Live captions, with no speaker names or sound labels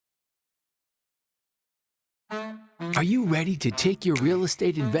Are you ready to take your real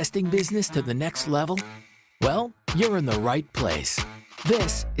estate investing business to the next level? Well, you're in the right place.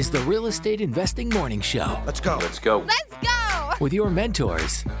 This is the Real Estate Investing Morning Show. Let's go. Let's go. Let's go! With your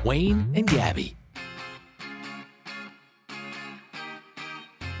mentors, Wayne and Gabby.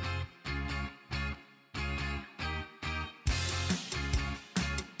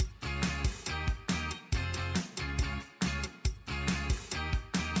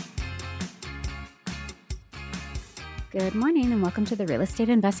 Good morning and welcome to the Real Estate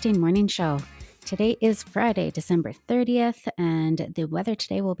Investing Morning Show. Today is Friday, December 30th, and the weather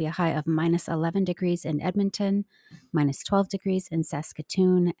today will be a high of minus 11 degrees in Edmonton, minus 12 degrees in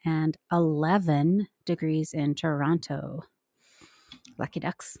Saskatoon, and 11 degrees in Toronto. Lucky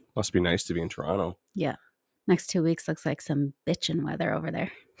Ducks. Must be nice to be in Toronto. Yeah. Next 2 weeks looks like some bitchin' weather over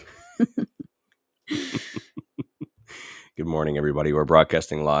there. Good morning, everybody. We're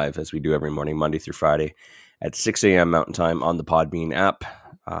broadcasting live as we do every morning, Monday through Friday at 6 a.m. Mountain Time on the Podbean app.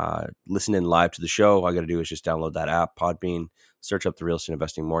 Listen in live to the show. All I got to do is just download that app, Podbean, search up the Real Estate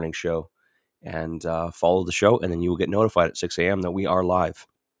Investing Morning Show, and follow the show, and then you will get notified at 6 a.m. that we are live.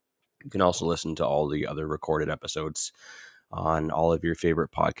 You can also listen to all the other recorded episodes on all of your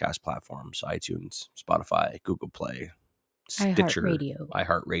favorite podcast platforms, iTunes, Spotify, Google Play, Stitcher,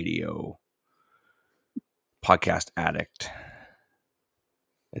 iHeartRadio, Podcast Addict,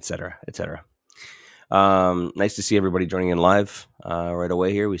 etc., etc. Nice to see everybody joining in live right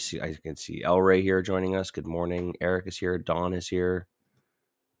away here. I can see El Ray here joining us. Good morning. Eric is here. Dawn is here.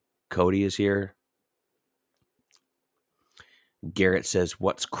 Cody is here. Garrett says,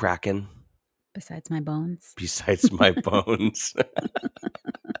 "What's cracking?" Besides my bones. Besides my bones.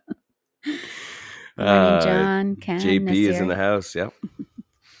 Morning, John. Ken, JP Nasir. is in the house. Yep.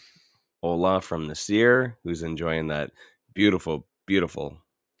 Ola from Nasir, who's enjoying that beautiful, beautiful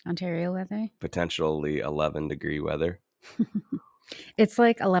Ontario weather. potentially 11-degree weather. It's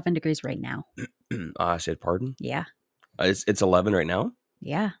like 11 degrees right now. I said pardon? Yeah. It's 11 right now?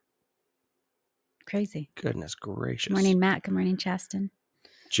 Yeah. Crazy. Goodness gracious. Good morning, Matt. Good morning, Chaston.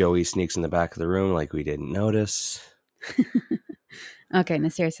 Joey sneaks in the back of the room like we didn't notice. Okay,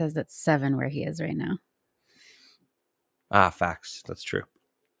 Nasir says that's 7 where he is right now. Facts. That's true.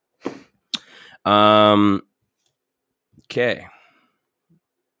 Okay.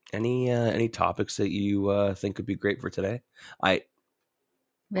 Any topics that you think would be great for today? Hold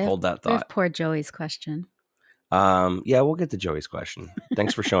that We have thought. poor Joey's question. Yeah, we'll get to Joey's question.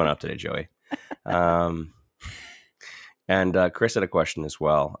 Thanks for showing up today, Joey. And Chris had a question as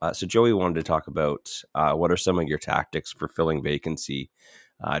well. So Joey wanted to talk about what are some of your tactics for filling vacancy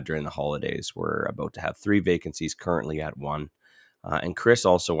during the holidays. We're about to have 3 vacancies, currently at 1. And Chris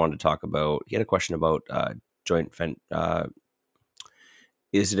also wanted to talk about, he had a question about joint venture.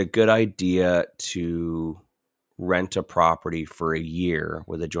 Is it a good idea to rent a property for a year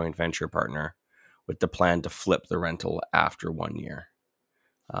with a joint venture partner with the plan to flip the rental after 1 year?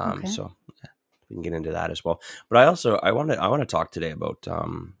 Okay. So we can get into that as well. But I want to talk today about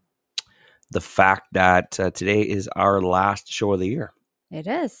the fact that today is our last show of the year. It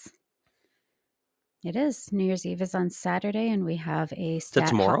is. It is. New Year's Eve is on Saturday, and we have a Is that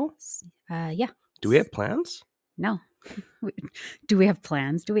tomorrow? Yeah. Do we have plans? No. Do we have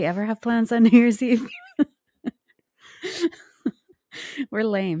plans? Do we ever have plans on New Year's Eve? We're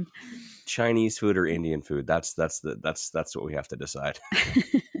lame. Chinese food or Indian food? That's what we have to decide.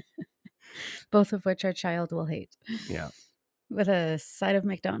 Both of which our child will hate. Yeah. With a side of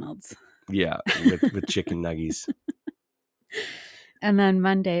McDonald's. Yeah, with chicken nuggies. And then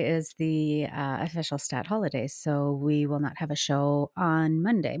Monday is the official stat holiday, so we will not have a show on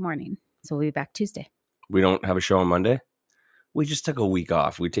Monday morning. So we'll be back Tuesday. We don't have a show on Monday? We just took a week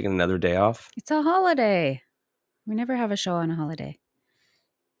off. We taking another day off? It's a holiday. We never have a show on a holiday.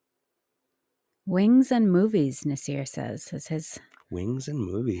 Wings and movies, Nasir says, is his Wings and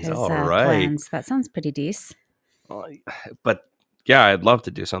movies. his All right. plans. That sounds pretty decent. But yeah, I'd love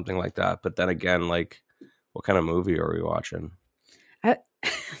to do something like that. But then again, like, what kind of movie are we watching? Are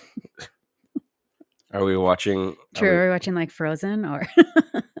we watching? True. Are we watching like Frozen or?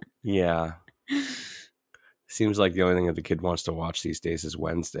 Yeah. Seems like the only thing that the kid wants to watch these days is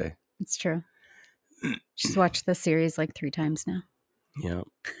Wednesday. It's true. She's watched the series like 3 times now. Yeah.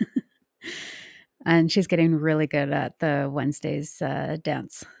 And she's getting really good at the Wednesday's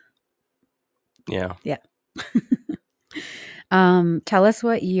dance. Yeah. Yeah. Tell us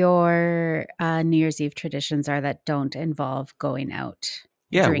what your New Year's Eve traditions are that don't involve going out.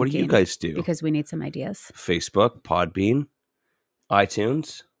 Yeah. What do drinking, you guys do? Because we need some ideas. Facebook, Podbean,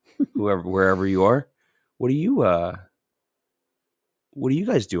 iTunes, wherever you are. What do you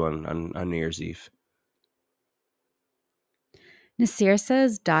guys do on New Year's Eve? Nasir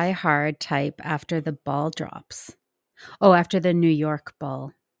says die hard type after the ball drops. Oh, after the New York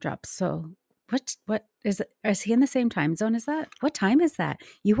ball drops. So what is he in the same time zone as that? What time is that?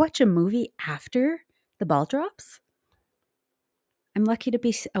 You watch a movie after the ball drops? I'm lucky to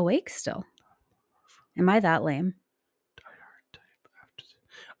be awake still. Am I that lame?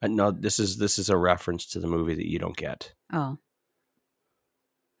 No, this is a reference to the movie that you don't get. Oh.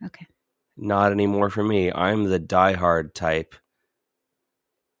 Okay. Not anymore for me. I'm the diehard type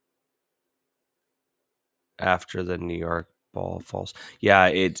after the New York ball falls. Yeah,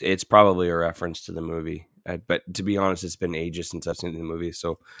 it's probably a reference to the movie. But to be honest, it's been ages since I've seen the movie,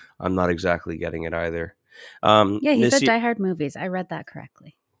 so I'm not exactly getting it either. Yeah, he said Die Hard movies. I read that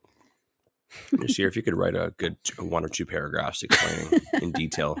correctly. Nasir, if you could write a good 1 or 2 paragraphs explaining in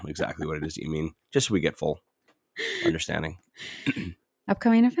detail exactly what it is that you mean, just so we get full understanding.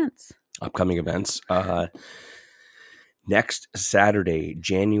 Upcoming events. Next Saturday,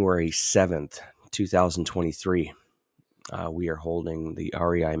 January 7th, 2023, we are holding the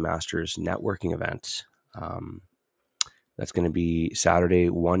REI Masters networking event. That's going to be Saturday,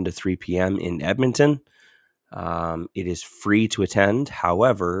 1 to 3 p.m. in Edmonton. It is free to attend.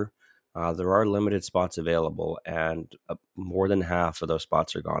 However, there are limited spots available, and more than half of those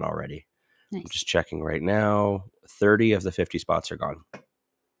spots are gone already. Nice. I'm just checking right now. 30 of the 50 spots are gone.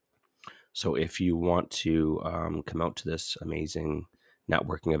 So if you want to come out to this amazing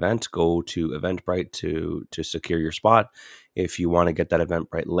networking event, go to Eventbrite to secure your spot. If you want to get that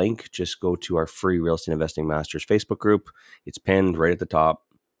Eventbrite link, just go to our free Real Estate Investing Masters Facebook group. It's pinned right at the top,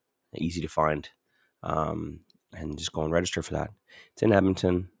 easy to find, and just go and register for that. It's in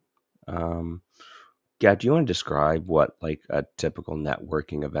Edmonton. Gab, do you want to describe what like a typical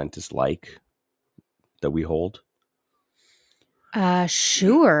networking event is like that we hold?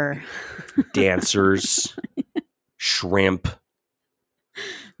 Sure. Dancers, shrimp,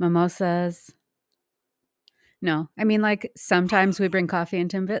 mimosas. No, I mean, like sometimes we bring coffee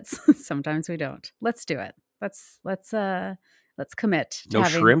and Timbits, sometimes we don't. Let's do it. Let's commit. To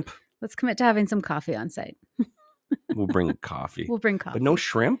shrimp. Let's commit to having some coffee on site. We'll bring coffee. We'll bring coffee, but no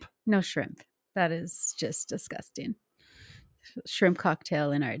shrimp. No shrimp. That is just disgusting. Shrimp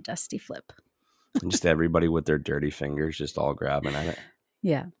cocktail in our dusty flip. And just everybody with their dirty fingers just all grabbing at it.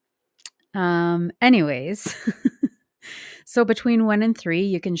 Yeah. Anyways, so between 1 and 3,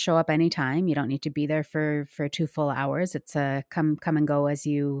 you can show up anytime. You don't need to be there for 2 full hours. It's a come and go as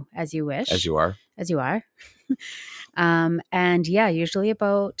you wish. As you are. And yeah, usually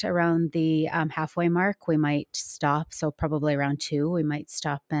about around the halfway mark, we might stop. So probably around 2, we might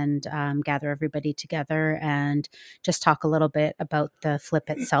stop and gather everybody together and just talk a little bit about the flip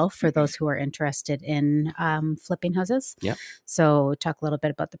itself for those who are interested in flipping houses. Yeah. So talk a little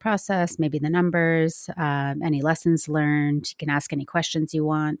bit about the process, maybe the numbers, any lessons learned. You can ask any questions you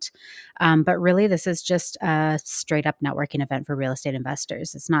want. But really, this is just a straight up networking event for real estate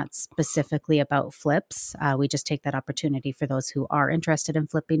investors. It's not specifically about flips. We just take that opportunity for those who are interested in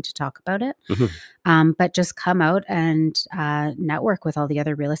flipping to talk about it. Mm-hmm. But just come out and network with all the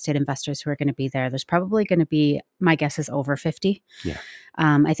other real estate investors who are going to be there. There's probably going to be, my guess is over 50. Yeah.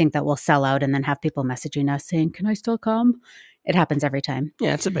 I think that will sell out and then have people messaging us saying, can I still come? It happens every time.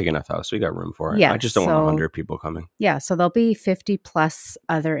 Yeah, it's a big enough house. We got room for it. Yeah, I just don't want 100 people coming. Yeah, so there'll be 50 plus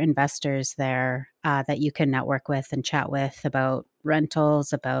other investors there that you can network with and chat with about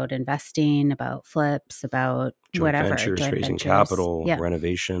rentals, about investing, about flips, about joint ventures, raising capital,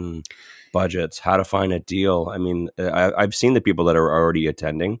 renovation, budgets, how to find a deal. I mean, I've seen the people that are already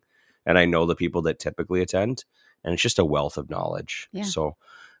attending, and I know the people that typically attend, and it's just a wealth of knowledge. Yeah. So,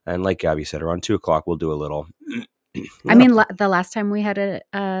 and like Gabby said, around 2:00, we'll do a little. I mean, the last time we had a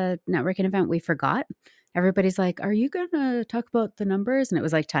networking event, we forgot. Everybody's like, are you going to talk about the numbers? And it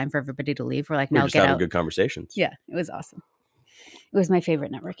was like time for everybody to leave. We're like, no, just having good conversations. Yeah, it was awesome. It was my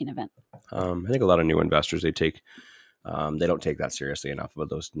favorite networking event. I think a lot of new investors, they don't take that seriously enough about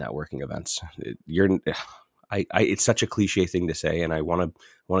those networking events. It's such a cliche thing to say, and I want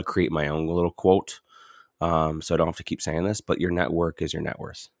to create my own little quote, so I don't have to keep saying this. But your network is your net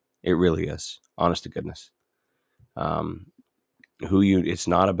worth. It really is, honest to goodness. It's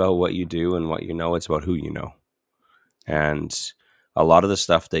not about what you do and what you know, it's about who you know. And a lot of the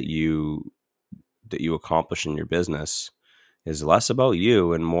stuff that you accomplish in your business is less about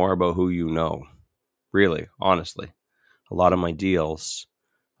you and more about who you know. Really, honestly. A lot of my deals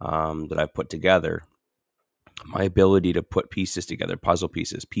that I've put together, my ability to put pieces together, puzzle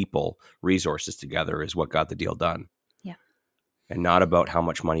pieces, people, resources together is what got the deal done. Yeah. And not about how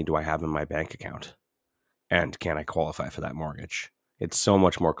much money do I have in my bank account. And can I qualify for that mortgage? It's so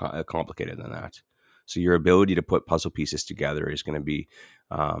much more complicated than that. So your ability to put puzzle pieces together is going to be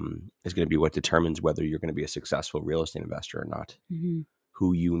what determines whether you're going to be a successful real estate investor or not. Mm-hmm.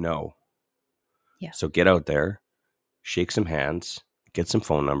 Who you know. Yeah. So get out there, shake some hands, get some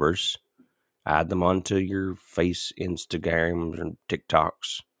phone numbers, add them onto your face, Instagrams and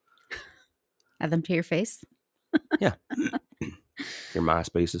TikToks. Add them to your face. Yeah. Your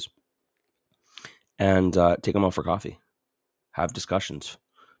MySpaces. And take them out for coffee. Have discussions.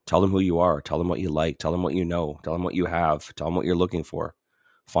 Tell them who you are. Tell them what you like. Tell them what you know. Tell them what you have. Tell them what you're looking for.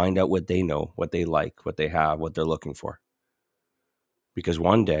 Find out what they know, what they like, what they have, what they're looking for. Because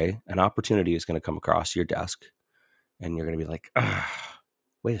one day, an opportunity is going to come across your desk and you're going to be like,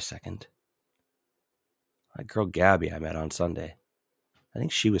 wait a second. That girl Gabby I met on Sunday, I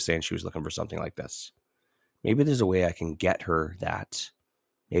think she was saying she was looking for something like this. Maybe there's a way I can get her that.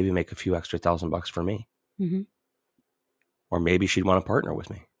 Maybe make a few extra $1,000 for me. Mm-hmm. Or maybe she'd want to partner with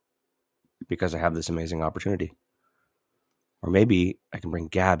me because I have this amazing opportunity. Or maybe I can bring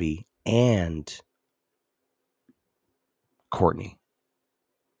Gabby and Courtney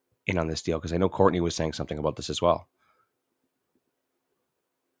in on this deal because I know Courtney was saying something about this as well.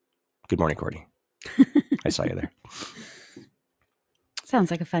 Good morning, Courtney. I saw you there. Sounds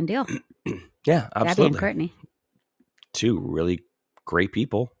like a fun deal. Yeah, absolutely. Gabby and Courtney. Two really great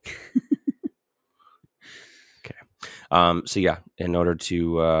people. Okay. So yeah, in order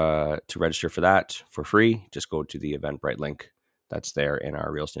to register for that for free, just go to the Eventbrite link that's there in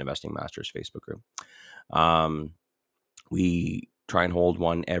our Real Estate Investing Masters Facebook group. We try and hold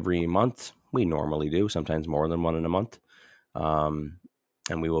one every month. We normally do, sometimes more than one in a month.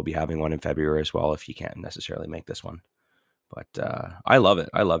 And we will be having one in February as well if you can't necessarily make this one. But I love it.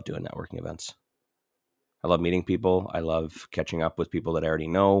 I love doing networking events. I love meeting people. I love catching up with people that I already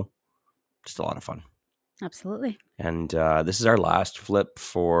know. Just a lot of fun. Absolutely. And this is our last flip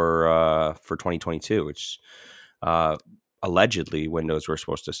for 2022, which allegedly windows were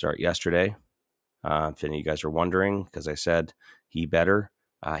supposed to start yesterday. If any of you guys are wondering, because I said he better,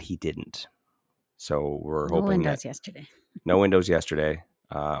 he didn't. So we're hoping windows that yesterday. No windows yesterday.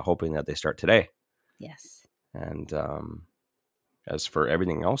 Hoping that they start today. Yes. And as for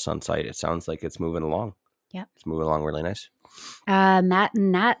everything else on site, it sounds like it's moving along. Yep. It's moving along really nice. Matt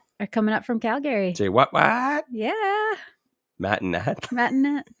and Nat are coming up from Calgary. Say what? Yeah. Matt and Nat? Matt and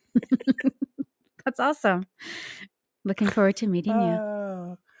Nat. That's awesome. Looking forward to meeting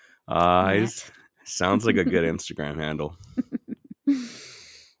you. Sounds like a good Instagram handle.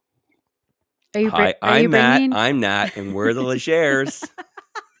 Hi, I'm Matt. I'm Nat, and we're the Legers.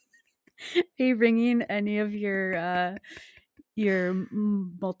 Are you bringing any of your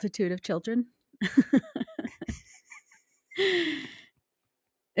multitude of children?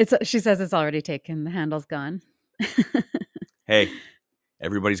 She says it's already taken. The handle's gone. Hey,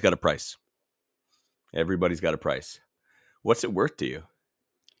 everybody's got a price. Everybody's got a price. What's it worth to you?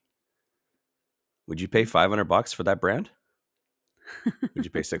 Would you pay $500 for that brand? Would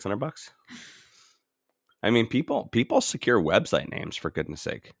you pay $600? I mean, people secure website names, for goodness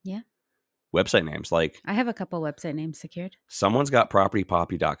sake. Yeah. Website names like I have a couple website names secured. Someone's got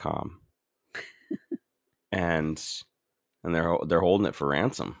propertypoppy.com. and they're holding it for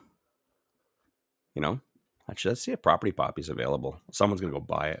ransom. You know? Actually, let's see if Property Poppy's available. Someone's going to go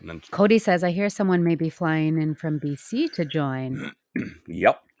buy it. And then Cody says, I hear someone may be flying in from BC to join.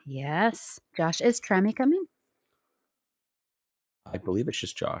 Yep. Yes. Josh, is Trami coming? I believe it's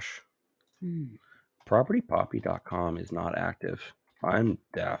just Josh. Propertypoppy.com is not active. I'm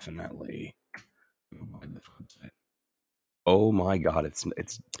definitely on this website. Oh my God.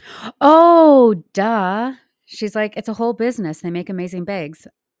 It's Oh, duh. She's like, it's a whole business. They make amazing bags.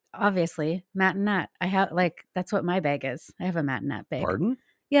 Obviously, Matt and Nat. I have that's what my bag is. I have a Matt and Nat bag. Pardon?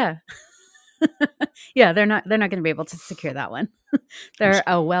 Yeah. Yeah, they're not going to be able to secure that one. They're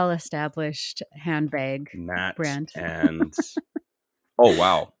a well-established handbag Matt brand. And oh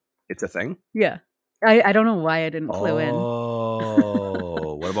wow. It's a thing? Yeah. I don't know why I didn't clue in.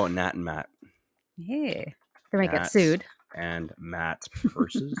 Oh, what about Nat and Matt? Hey, they might get sued. And Matt's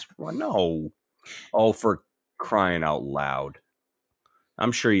purses? Well, no. Oh, for crying out loud.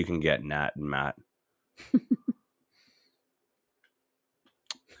 I'm sure you can get Nat and Matt.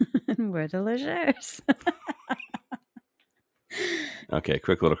 We're the Legers. Okay,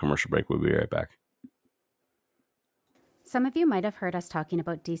 quick little commercial break. We'll be right back. Some of you might have heard us talking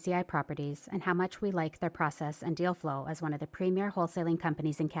about DCI Properties and how much we like their process and deal flow as one of the premier wholesaling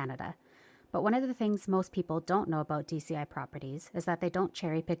companies in Canada. But one of the things most people don't know about DCI Properties is that they don't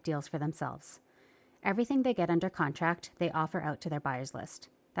cherry pick deals for themselves. Everything they get under contract, they offer out to their buyers list.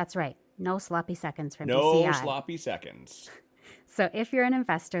 That's right, no sloppy seconds from DCI. No sloppy seconds. So if you're an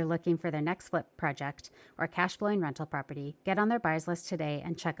investor looking for their next flip project or cash flowing rental property, get on their buyers list today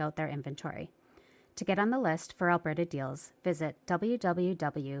and check out their inventory. To get on the list for Alberta deals, visit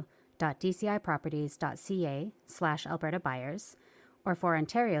www.dciproperties.ca/Alberta buyers, or for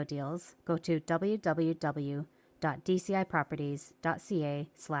Ontario deals, go to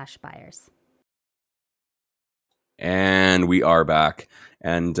www.dciproperties.ca/buyers. And we are back.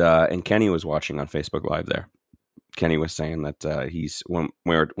 And Kenny was watching on Facebook Live there. Kenny was saying that he's when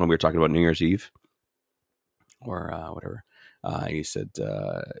we were talking about New Year's Eve or whatever, he said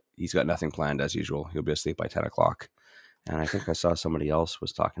he's got nothing planned as usual. He'll be asleep by 10 o'clock. And I think I saw somebody else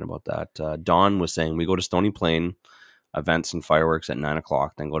was talking about that. Dawn was saying we go to Stony Plain events and fireworks at 9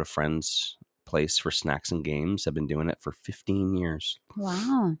 o'clock, then go to friends' place for snacks and games. I've been doing it for 15 years.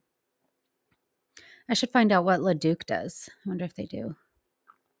 Wow. I should find out what Leduc does. I wonder if they do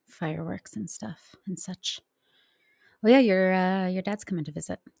fireworks and stuff and such. Well, yeah, your dad's coming to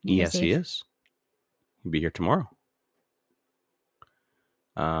visit. Yes, he is. He'll be here tomorrow.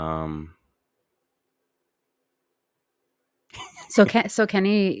 So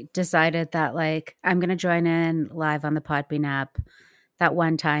Kenny decided that, like, I'm going to join in live on the Podbean app that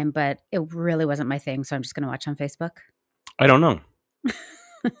one time, but it really wasn't my thing, so I'm just going to watch on Facebook. I don't know.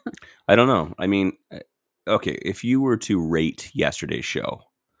 I don't know. I mean, okay, if you were to rate yesterday's show,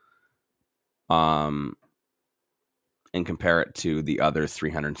 and compare it to the other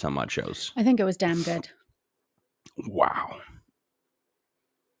 300 some odd shows, I think it was damn good. Wow.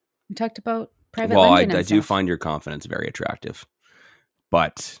 We talked about private lending. Well, I do find your confidence very attractive,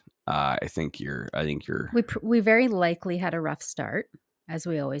 but I think you're. We very likely had a rough start, as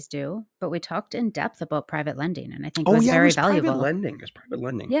we always do, but we talked in depth about private lending, and I think it was very valuable. It's private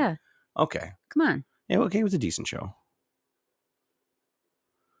lending. Yeah. Okay. Come on. Yeah. Okay. It was a decent show.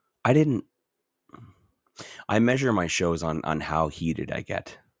 I measure my shows on how heated I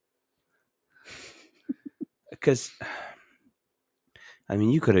get. Because, I mean,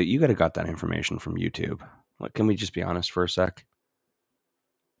 you could have got that information from YouTube. Like, can we just be honest for a sec?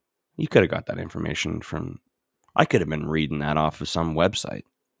 You could have got that information from. I could have been reading that off of some website.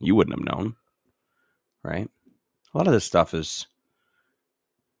 You wouldn't have known, right? A lot of this stuff is.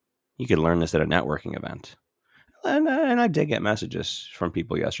 You could learn this at a networking event. And I did get messages from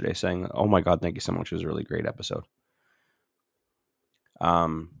people yesterday saying, "Oh my God, thank you so much. It was a really great episode."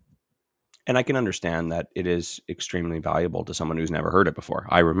 And I can understand that it is extremely valuable to someone who's never heard it before.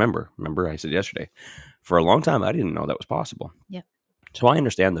 I remember I said yesterday, for a long time, I didn't know that was possible. Yeah. So I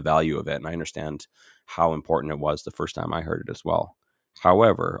understand the value of it, and I understand how important it was the first time I heard it as well.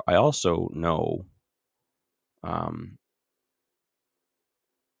 However, I also know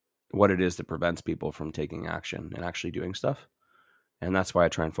what it is that prevents people from taking action and actually doing stuff. And that's why I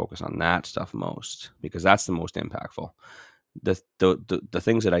try and focus on that stuff most, because that's the most impactful. The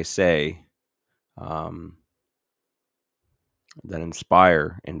things that I say that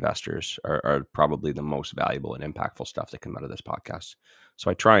inspire investors are probably the most valuable and impactful stuff that come out of this podcast. So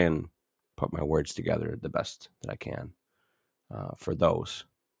I try and put my words together the best that I can for those.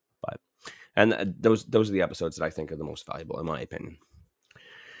 And those are the episodes that I think are the most valuable, in my opinion.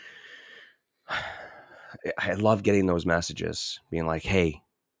 I love getting those messages being like, "Hey,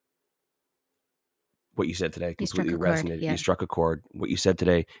 what you said today completely resonated. You struck a chord. What you said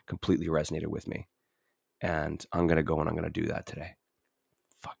today completely resonated with me. And I'm going to go and I'm going to do that today."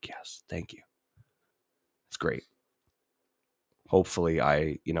 Fuck yes. Thank you. It's great. Hopefully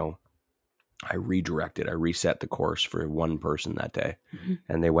I redirected, I reset the course for one person that day. Mm-hmm.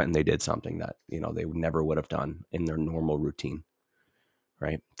 And they went and they did something that, they never would have done in their normal routine.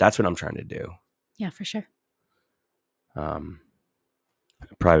 Right? That's what I'm trying to do. Yeah, for sure.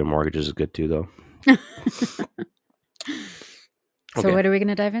 Private mortgages is good too, though. So what are we going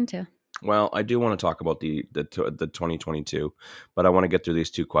to dive into? Well, I do want to talk about the 2022, but I want to get through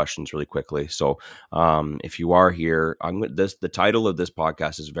these two questions really quickly. So, if you are here, the title of this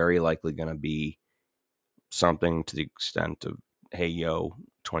podcast is very likely going to be something to the extent of, "Hey, yo,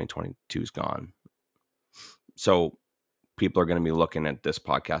 2022 is gone." So people are going to be looking at this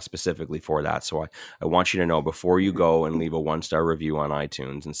podcast specifically for that. So I want you to know, before you go and leave a 1-star review on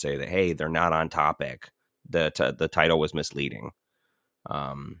iTunes and say that, "Hey, they're not on topic. The title was misleading."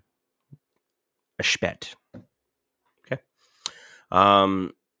 A spet. Okay.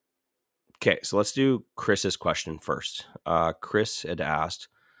 Okay. So let's do Chris's question first. Chris had asked,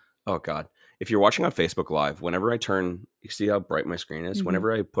 oh God, if you're watching on Facebook Live, whenever I turn, you see how bright my screen is? Mm-hmm.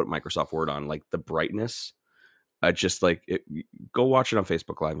 Whenever I put Microsoft Word on, like the brightness, just like it, go watch it on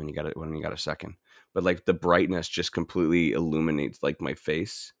Facebook Live when you got a second. But like the brightness just completely illuminates like my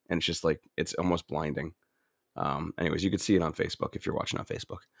face, and it's just like, it's almost blinding. Anyways, you could see it on Facebook if you're watching on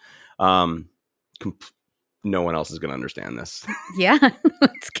Facebook. Um, no one else is going to understand this. Yeah,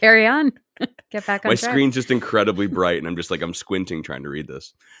 let's carry on. Get back on My track. screen's just incredibly bright, and I'm squinting trying to read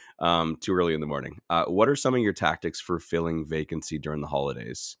this. Too early in the morning. What are some of your tactics for filling vacancy during the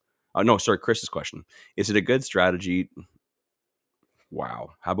holidays? No, sorry, Chris's question. Is it a good strategy?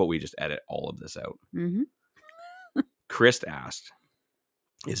 Wow. How about we just edit all of this out? Mm-hmm. Chris asked,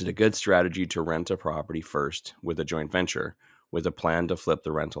 is it a good strategy to rent a property first with a joint venture with a plan to flip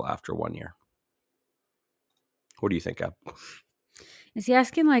the rental after 1 year? What do you think, Ab? Is he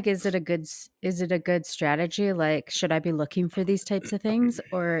asking like, is it a good strategy? Like, should I be looking for these types of things?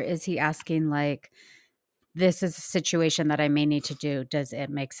 Or is he asking like, this is a situation that I may need to do. Does it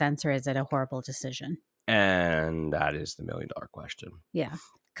make sense or is it a horrible decision? And that is the $1 million question. Yeah.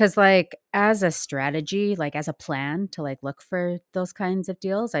 Because like as a strategy, like as a plan to like look for those kinds of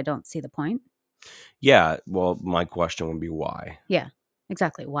deals, I don't see the point. Yeah. Well, my question would be why? Yeah,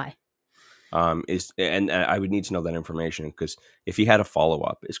 exactly. Why? And I would need to know that information because if he had a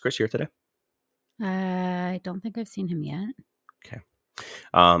follow-up, is Chris here today? I don't think I've seen him yet. Okay.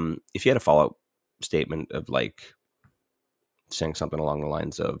 If you had a follow-up statement of like saying something along the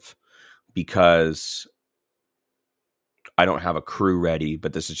lines of, because I don't have a crew ready,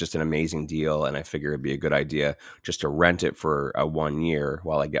 but this is just an amazing deal, and I figure it'd be a good idea just to rent it for a 1 year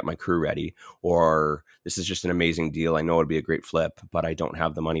while I get my crew ready. Or this is just an amazing deal. I know it'd be a great flip, but I don't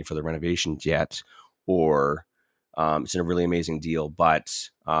have the money for the renovations yet. Or it's a really amazing deal, but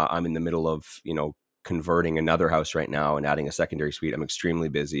I'm in the middle of, converting another house right now and adding a secondary suite. I'm extremely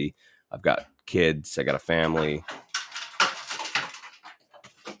busy. I've got kids. I got a family.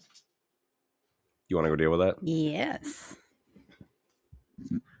 You want to go deal with that? Yes.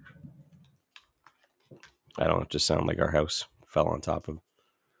 I don't just sound like our house fell on top of.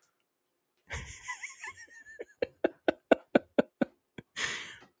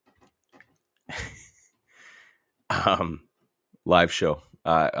 Live show.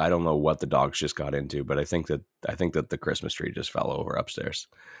 I don't know what the dogs just got into, but I think that the Christmas tree just fell over upstairs.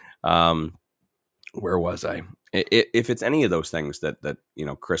 Where was I? If it's any of those things that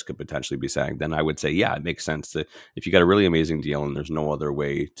Chris could potentially be saying, then I would say, yeah, it makes sense that if you got a really amazing deal and there's no other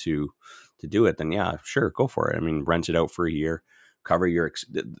way to do it, then yeah, sure, go for it. I mean, rent it out for a year, cover your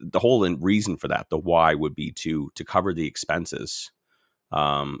the whole reason for that. The why would be to cover the expenses,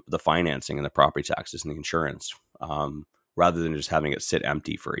 the financing and the property taxes and the insurance, rather than just having it sit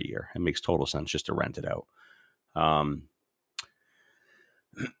empty for a year. It makes total sense just to rent it out.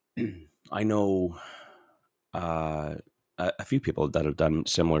 I know a few people that have done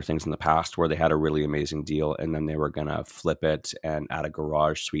similar things in the past where they had a really amazing deal and then they were going to flip it and add a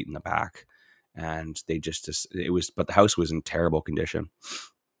garage suite in the back. And they but the house was in terrible condition.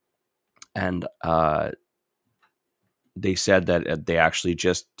 And they said that they actually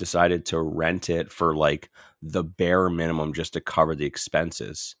just decided to rent it for like the bare minimum just to cover the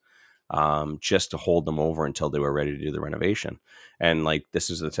expenses. Just to hold them over until they were ready to do the renovation. And like, this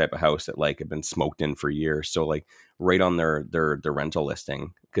is the type of house that like had been smoked in for years. So like right on their rental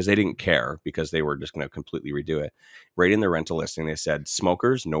listing, because they didn't care because they were just going to completely redo it. Right in their rental listing, they said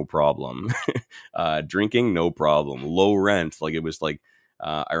smokers, no problem. Drinking, no problem. Low rent. Like it was like,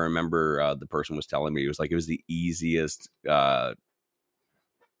 I remember the person was telling me, it was the easiest,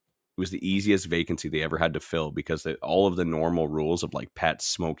 vacancy they ever had to fill because all of the normal rules of like pets,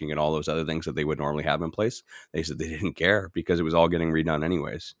 smoking, and all those other things that they would normally have in place, they said they didn't care because it was all getting redone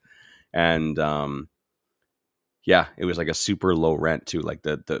anyways. And yeah, it was like a super low rent too. Like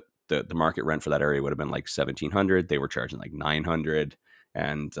the market rent for that area would have been like $1,700. They were charging like $900,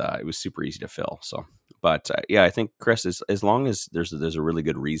 and it was super easy to fill. So, but yeah, I think Chris, as long as there's a really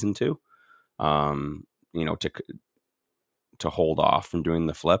good reason to, to hold off from doing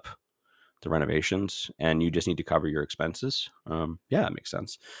the flip, the renovations, and you just need to cover your expenses. Yeah, it makes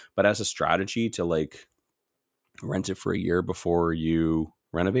sense. But as a strategy to like rent it for a year before you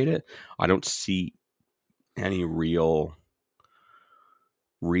renovate it, I don't see any real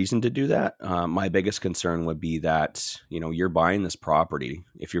reason to do that. My biggest concern would be that, you're buying this property.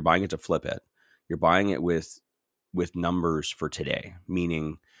 If you're buying it to flip it, you're buying it with numbers for today,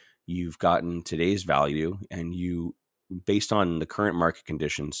 meaning you've gotten today's value and based on the current market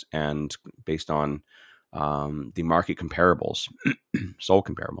conditions and based on the market comparables, sold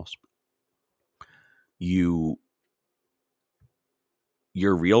comparables,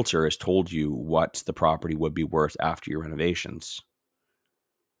 your realtor has told you what the property would be worth after your renovations.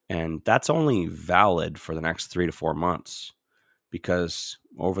 And that's only valid for the next 3 to 4 months, because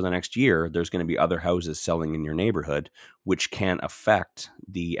over the next year, there's going to be other houses selling in your neighborhood, which can affect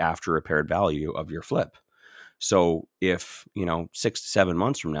the after repaired value of your flip. So if, 6 to 7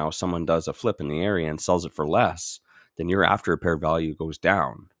 months from now, someone does a flip in the area and sells it for less, then your after repair value goes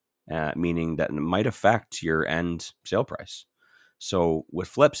down, meaning that it might affect your end sale price. So with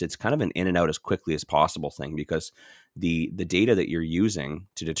flips, it's kind of an in and out as quickly as possible thing, because the data that you're using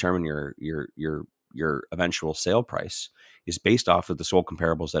to determine your eventual sale price is based off of the sold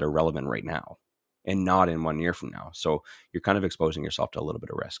comparables that are relevant right now and not in 1 year from now. So you're kind of exposing yourself to a little bit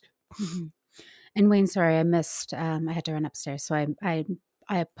of risk. Mm-hmm. And Wayne, sorry, I missed, I had to run upstairs. So I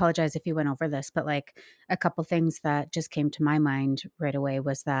apologize if you went over this, but like a couple things that just came to my mind right away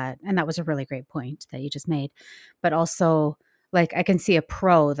was that, and that was a really great point that you just made, but also like I can see a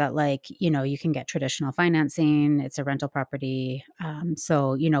pro that like, you can get traditional financing. It's a rental property.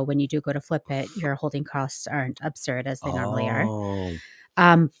 So, when you do go to flip it, your holding costs aren't absurd as they normally are. Oh,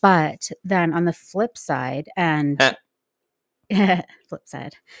 But then on the flip side, and flip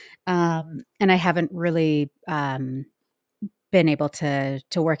side, and I haven't really been able to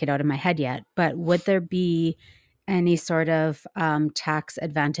work it out in my head yet, but would there be any sort of tax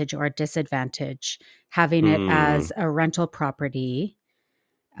advantage or disadvantage having it as a rental property?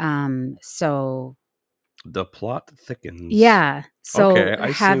 So the plot thickens. yeah, so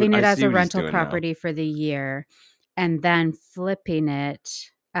Okay, having it I as see a what he's rental doing now. property for the year and then flipping it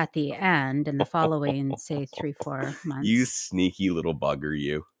at the end in the following, say, 3-4 months. You sneaky little bugger,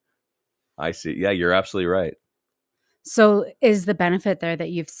 you. I see. Yeah, you're absolutely right. So is the benefit there that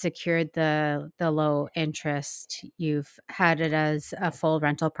you've secured the low interest, you've had it as a full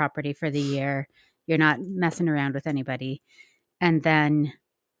rental property for the year, you're not messing around with anybody, and then,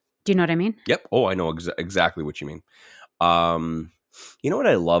 do you know what I mean? Yep. Oh, I know exactly what you mean. You know what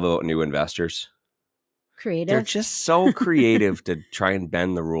I love about new investors? Creative. They're just so creative to try and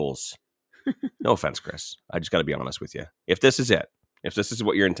bend the rules. No offense, Chris. I just got to be honest with you. If this is it, if this is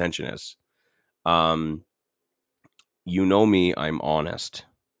what your intention is, you know me, I'm honest.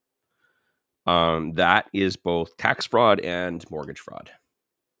 That is both tax fraud and mortgage fraud.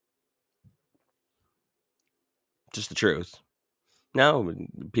 Just the truth. Now,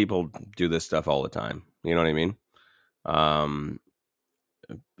 people do this stuff all the time. You know what I mean?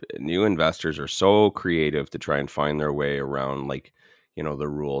 New investors are so creative to try and find their way around, like, the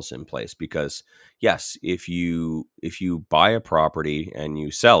rules in place, because yes, if you buy a property and you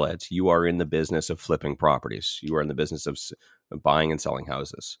sell it, you are in the business of flipping properties. You are in the business of buying and selling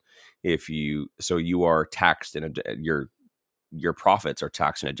houses. You are taxed your profits are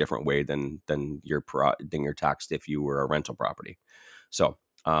taxed in a different way than you're taxed if you were a rental property. So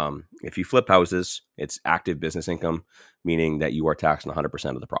if you flip houses, it's active business income, meaning that you are taxed on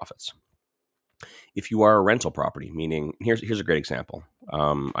 100% of the profits. If you are a rental property, meaning, here's a great example.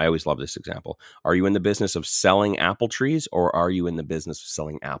 I always love this example. Are you in the business of selling apple trees, or are you in the business of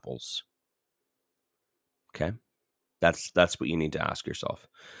selling apples? Okay. That's what you need to ask yourself.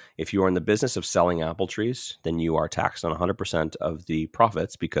 If you are in the business of selling apple trees, then you are taxed on 100% of the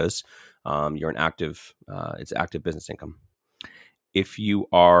profits, because you're an active, it's active business income. If you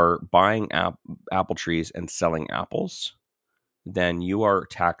are buying apple trees and selling apples, then you are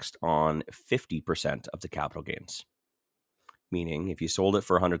taxed on 50% of the capital gains. Meaning, if you sold it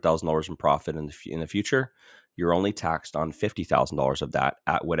for $100,000 in profit in the future, you're only taxed on $50,000 of that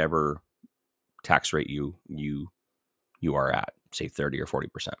at whatever tax rate you are at, say 30 or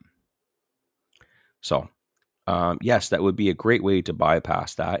 40%. So, yes, that would be a great way to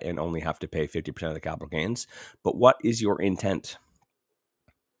bypass that and only have to pay 50% of the capital gains. But what is your intent?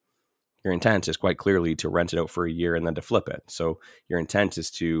 Your intent is quite clearly to rent it out for a year and then to flip it. So your intent is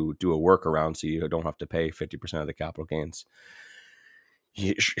to do a workaround so you don't have to pay 50% of the capital gains.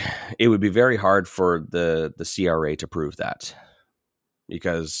 It would be very hard for the CRA to prove that,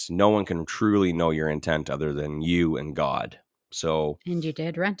 because no one can truly know your intent other than you and God. So, and you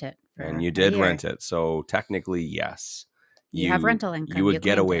did rent it. And you did rent it. So technically, yes, you have rental income. You would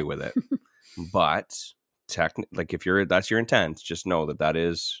get away with it. But like, if that's your intent, just know that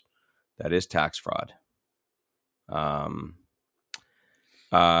is tax fraud.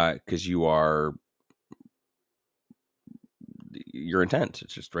 Because your intent,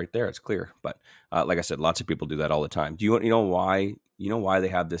 it's just right there, it's clear. But like I said, lots of people do that all the time. Do you know why they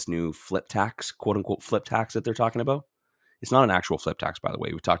have this new flip tax, quote unquote flip tax, that they're talking about? It's not an actual flip tax, by the way.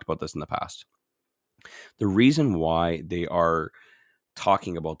 We've talked about this in the past. The reason why they are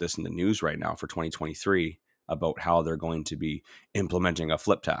talking about this in the news right now for 2023 about how they're going to be implementing a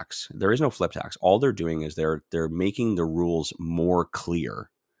flip tax, there is no flip tax. All they're doing is they're making the rules more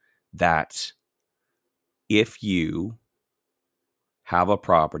clear, that if you have a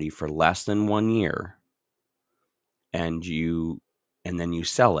property for less than 1 year and then you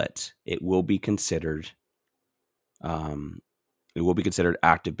sell it, it will be considered it will be considered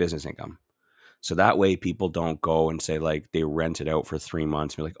active business income. So that way people don't go and say like they rent it out for 3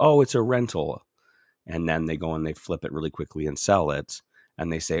 months and be like, oh, it's a rental. And then they go and they flip it really quickly and sell it.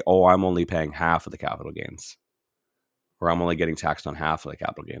 And they say, oh, I'm only paying half of the capital gains, or I'm only getting taxed on half of the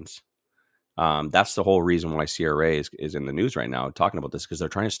capital gains. That's the whole reason why CRA is in the news right now talking about this, because they're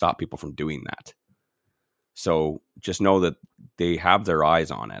trying to stop people from doing that. So just know that they have their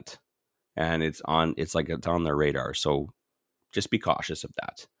eyes on it, and it's on their radar. So just be cautious of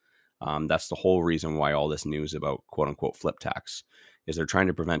that. That's the whole reason why all this news about quote unquote flip tax is they're trying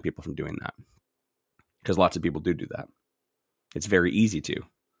to prevent people from doing that, because lots of people do that. It's very easy to,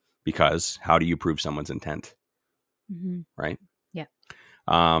 because how do you prove someone's intent? Mm-hmm. Right? Yeah.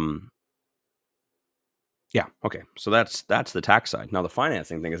 Yeah. Okay. So that's the tax side. Now the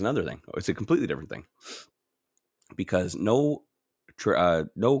financing thing is another thing. It's a completely different thing, because no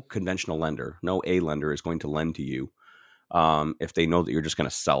conventional lender, no A lender is going to lend to you if they know that you're just going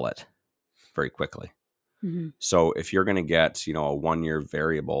to sell it very quickly. Mm-hmm. So if you're going to get, a 1-year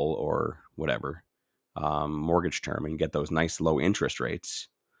variable or whatever mortgage term and get those nice low interest rates,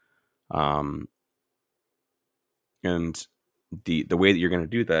 and the way that you're going to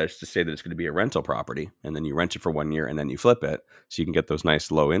do that is to say that it's going to be a rental property, and then you rent it for 1 year and then you flip it so you can get those nice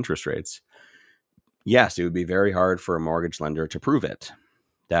low interest rates. Yes, it would be very hard for a mortgage lender to prove it,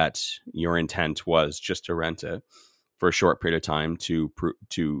 that your intent was just to rent it for a short period of time to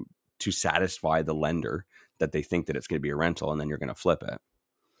satisfy the lender that they think that it's going to be a rental, and then you're going to flip it.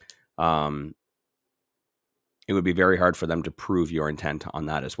 It would be very hard for them to prove your intent on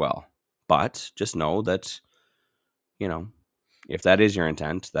that as well. But just know that, if that is your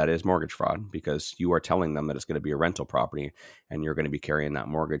intent, that is mortgage fraud, because you are telling them that it's going to be a rental property and you're going to be carrying that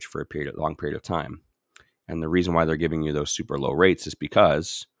mortgage for a long period of time. And the reason why they're giving you those super low rates is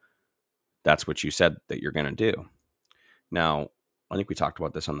because that's what you said that you're going to do. Now, I think we talked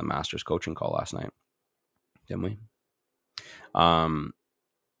about this on the Masters coaching call last night, didn't we?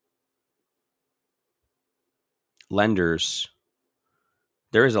 Lenders,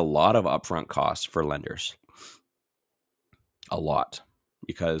 there is a lot of upfront costs for lenders. A lot,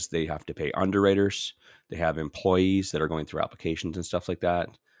 because they have to pay underwriters. They have employees that are going through applications and stuff like that.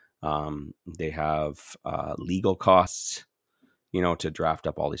 They have legal costs, to draft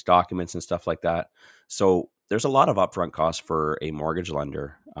up all these documents and stuff like that. So there's a lot of upfront costs for a mortgage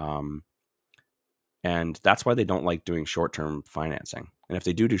lender. And that's why they don't like doing short-term financing. And if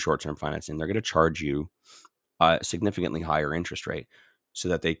they do short-term financing, they're going to charge you a significantly higher interest rate so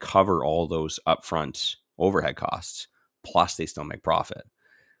that they cover all those upfront overhead costs, plus they still make profit.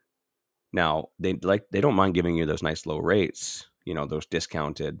 Now, they don't mind giving you those nice low rates, those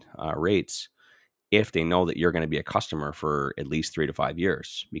discounted rates, if they know that you're going to be a customer for at least 3 to 5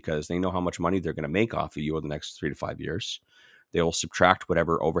 years, because they know how much money they're going to make off of you over the next 3 to 5 years. They'll subtract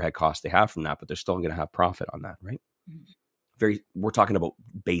whatever overhead costs they have from that, but they're still going to have profit on that, right? Mm-hmm. We're talking about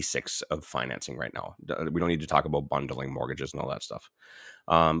basics of financing right now. We don't need to talk about bundling mortgages and all that stuff.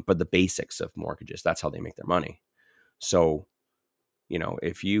 But the basics of mortgages, that's how they make their money. So,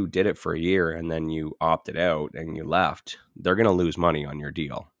 if you did it for a year and then you opted out and you left, they're going to lose money on your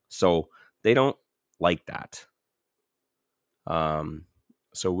deal. So they don't like that.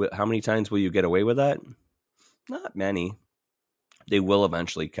 So how many times will you get away with that? Not many. They will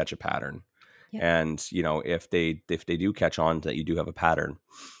eventually catch a pattern. Yep. And, if they do catch on that you do have a pattern,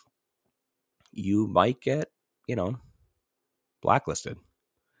 you might get, blacklisted.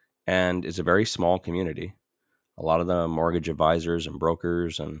 And it's a very small community. A lot of the mortgage advisors and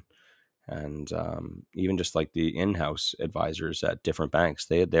brokers and even just like the in-house advisors at different banks,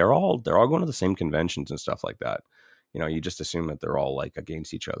 they're all going to the same conventions and stuff like that. You just assume that they're all like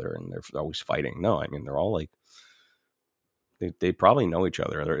against each other and they're always fighting. No, I mean, they're all like, they probably know each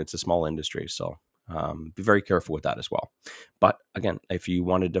other. It's a small industry. So be very careful with that as well. But again, if you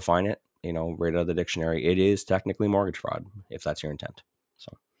want to define it, right out of the dictionary, it is technically mortgage fraud if that's your intent.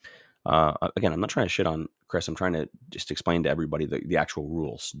 So again, I'm not trying to shit on Chris. I'm trying to just explain to everybody the actual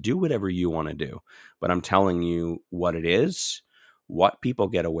rules. Do whatever you want to do, but I'm telling you what it is, what people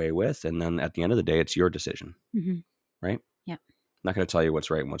get away with, and then at the end of the day, it's your decision, mm-hmm. Right? Yeah. I'm not going to tell you what's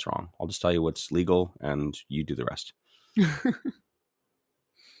right and what's wrong. I'll just tell you what's legal, and you do the rest.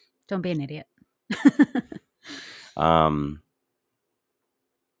 Don't be an idiot. And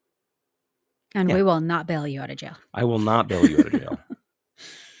we will not bail you out of jail. I will not bail you out of jail.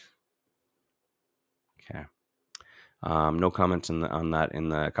 Okay. No comments on that in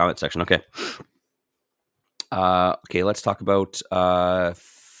the comment section. Okay. Okay, let's talk about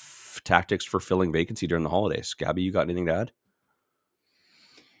tactics for filling vacancy during the holidays. Gabby, you got anything to add?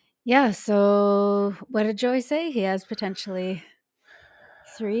 Yeah. So what did Joey say? He has potentially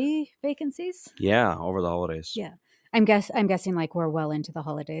 3 vacancies. Yeah, over the holidays. Yeah. I'm guessing like we're well into the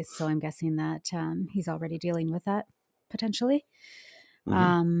holidays, so I'm guessing that he's already dealing with that potentially.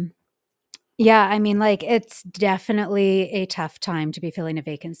 Mhm. Yeah, I mean, like it's definitely a tough time to be filling a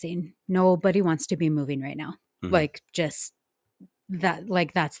vacancy. Nobody wants to be moving right now. Mhm. Like just that,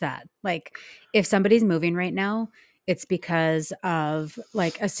 like that's that. Like if somebody's moving right now, it's because of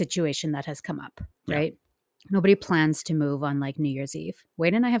like a situation that has come up, Yeah. right? Nobody plans to move on like New Year's Eve.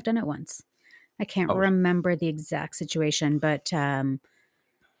 Wade and I have done it once. I can't Oh, remember the exact situation, but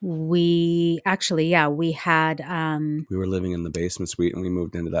we actually, yeah, we had we were living in the basement suite and we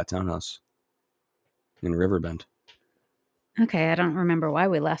moved into that townhouse in Riverbend. okay, I don't remember why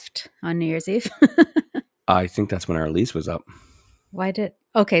we left on New Year's Eve. I think that's when our lease was up. Why did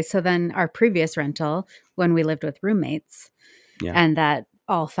okay, so then our previous rental when we lived with roommates Yeah. and that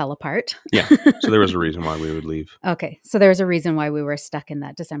all fell apart. Yeah. So there was a reason why we would leave. Okay, so there was a reason why we were stuck in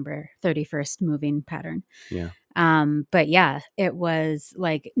that December 31st moving pattern. Yeah. But yeah, it was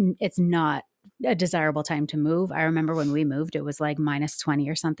like it's not a desirable time to move. I remember when we moved, it was like minus 20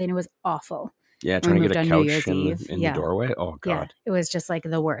 or something. It was awful. Yeah, When trying we to get moved a on New couch Year's Eve. in the Yeah. doorway. Oh Yeah. God. It was just like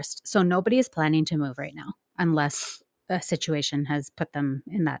the worst. So nobody is planning to move right now unless a situation has put them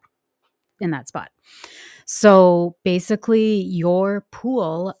in that spot. So basically your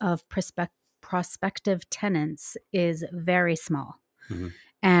pool of prospective tenants is very small Mhm.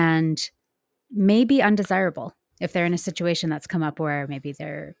 and maybe undesirable if they're in a situation that's come up where maybe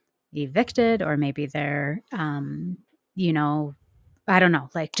they're evicted or maybe they're you know, I don't know,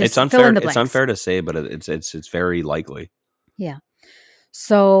 like It's just fill in unfair. the It's blanks. unfair to say, but it's very likely. Yeah.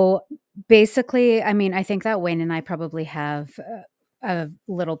 So basically, I mean, I think that Wayne and I probably have a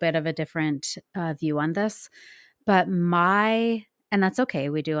little bit of a different view on this, but and that's okay.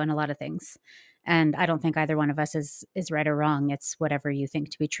 We do on a lot of things. And I don't think either one of us is right or wrong. It's whatever you think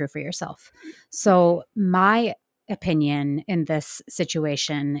to be true for yourself. So my opinion in this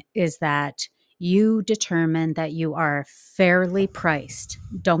situation is that you determine that you are fairly priced.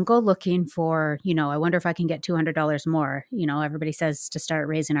 Don't go looking for, I wonder if I can get $200 more. Everybody says to start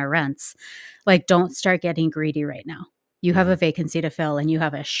raising our rents. Like, don't start getting greedy right now. You have a Mhm. vacancy to fill and you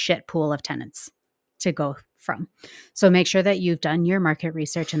have a shit pool of tenants to go from. So make sure that you've done your market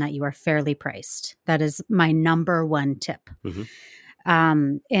research and that you are fairly priced. That is my number one tip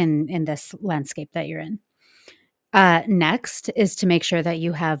Mhm. in this landscape that you're in. Next is to make sure that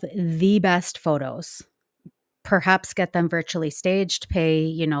you have the best photos. Perhaps get them virtually staged.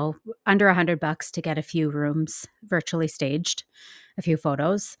 Pay under $100 to get a few rooms virtually staged, a few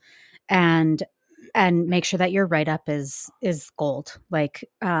photos, and make sure that your write up is gold, like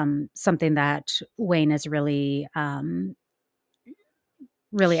something that Wayne is really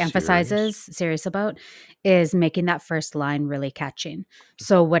Serious. serious about is making that first line really catching.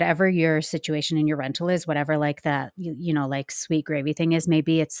 So whatever your situation in your rental is, whatever like that, like sweet gravy thing is,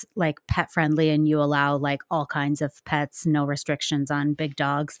 maybe it's like pet friendly and you allow like all kinds of pets, no restrictions on big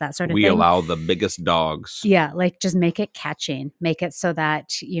dogs, that sort of We thing. allow the biggest dogs. Yeah, like just make it catching, make it so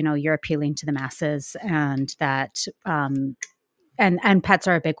that, you're appealing to the masses and that, and pets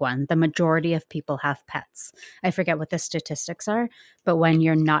are a big one. The majority of people have pets. I forget what the statistics are, but when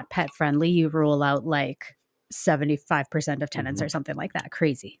you're not pet friendly, you rule out like 75% of tenants Mhm. or something like that.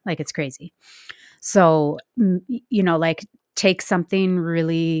 Crazy. Like it's crazy. So, like take something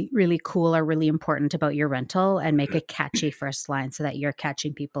really, really cool or really important about your rental and make a catchy first line so that you're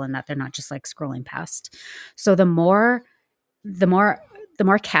catching people and that they're not just like scrolling past. So the more the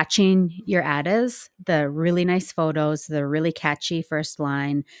more catching your ad is, the really nice photos, the really catchy first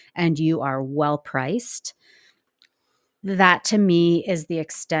line, and you are well priced. That to me is the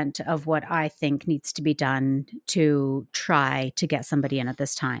extent of what I think needs to be done to try to get somebody in at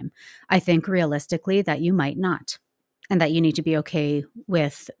this time. I think realistically that you might not, and that you need to be okay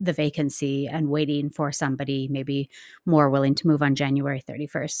with the vacancy and waiting for somebody maybe more willing to move on January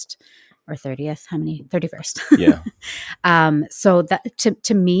 31st or 30th. How many? 31st. Yeah. So that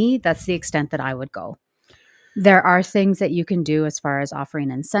to me, that's the extent that I would go. There are things that you can do as far as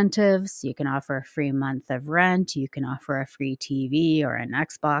offering incentives. You can offer a free month of rent. You can offer a free TV or an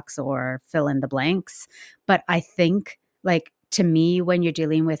Xbox or fill in the blanks. But I think, like, to me, when you're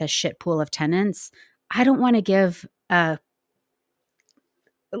dealing with a shit pool of tenants, I don't want to give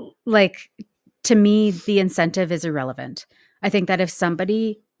like, to me, the incentive is irrelevant. I think that if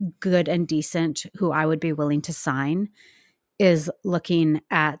somebody good and decent who I would be willing to sign is looking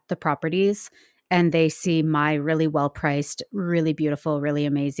at the properties and they see my really well priced, really beautiful, really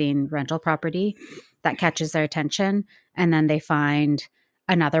amazing rental property that catches their attention, and then they find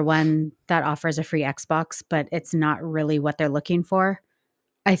another one that offers a free Xbox, but it's not really what they're looking for.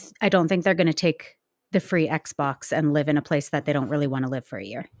 I don't think they're going to take the free Xbox and live in a place that they don't really want to live for a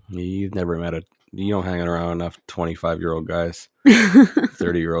year. You've never met you don't hang around enough 25-year-old guys,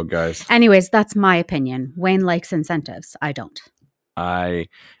 30-year-old guys. Anyways, that's my opinion. Wayne likes incentives. I don't. I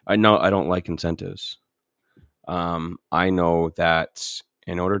know I don't like incentives. I know that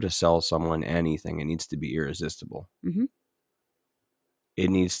in order to sell someone anything, it needs to be irresistible. Mm-hmm. It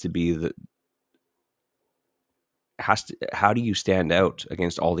needs to be how do you stand out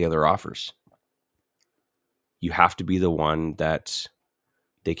against all the other offers? You have to be the one that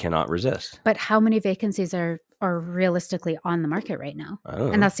they cannot resist. But how many vacancies are realistically on the market right now? I don't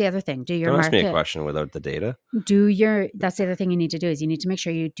know. And that's the other thing. Don't ask me a question without the data. That's the other thing you need to do is you need to make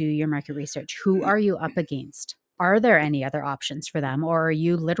sure you do your market research. Who are you up against? Are there any other options for them? Or are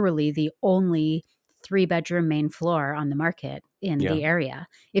you literally the only 3-bedroom main floor on the market in the area?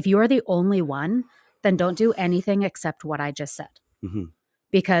 If you are the only one, then don't do anything except what I just said,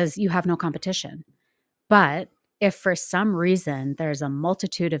 because you have no competition. But if for some reason there's a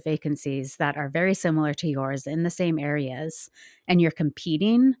multitude of vacancies that are very similar to yours in the same areas and you're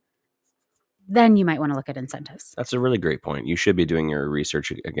competing, then you might want to look at incentives. That's a really great point. You should be doing your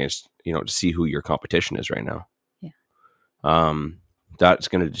research against, to see who your competition is right now. Yeah. That's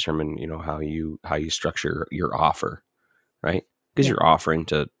going to determine, how you structure your offer, right? Because you're offering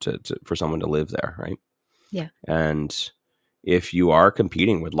to for someone to live there, right? Yeah. And if you are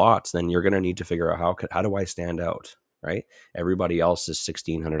competing with lots, then you're going to need to figure out how do I stand out, right? Everybody else is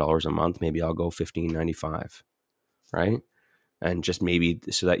 $1,600 a month. Maybe I'll go $1,595, right? And just maybe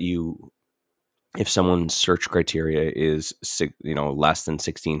so that if someone's search criteria is less than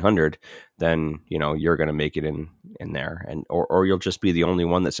 1,600, then you're going to make it in there, and or you'll just be the only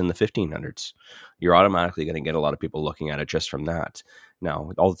one that's in the 1,500s. You're automatically going to get a lot of people looking at it just from that.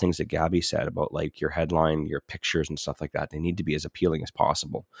 Now, all the things that Gabby said about like your headline, your pictures and stuff like that, they need to be as appealing as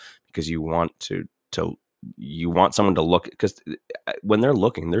possible, because you want you want someone to look, because when they're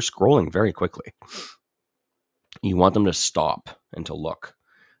looking, they're scrolling very quickly. You want them to stop and to look,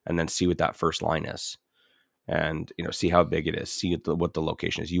 and then see what that first line is, and see how big it is, see what the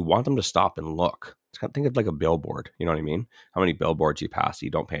location is. You want them to stop and look. Think of like a billboard. You know what I mean? How many billboards you pass that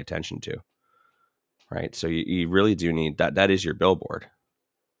you don't pay attention to, right? So you really do need that. That is your billboard,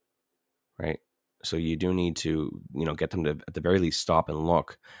 right? So you do need to get them to at the very least stop and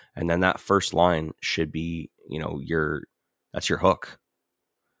look, and then that first line should be that's your hook.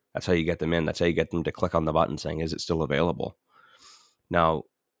 That's how you get them in. That's how you get them to click on the button saying, "Is it still available?" Now,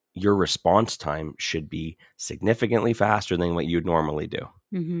 your response time should be significantly faster than what you'd normally do.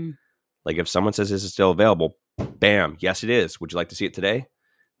 Mm-hmm. Like if someone says, "Is it still available?" Bam. Yes, it is. Would you like to see it today?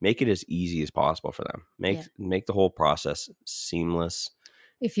 Make it as easy as possible for them. Make the whole process seamless.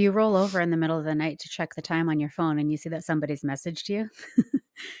 If you roll over in the middle of the night to check the time on your phone and you see that somebody's messaged you,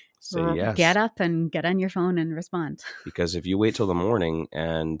 say yes. Get up and get on your phone and respond. Because if you wait till the morning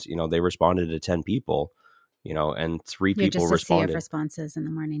and, they responded to 10 people, and 3 people responded. You're just responses in the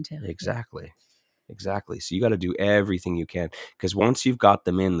morning too. Exactly. Yeah. Exactly. So you got to do everything you can, because once you've got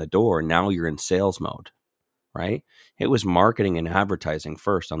them in the door, now you're in sales mode, right? It was marketing and advertising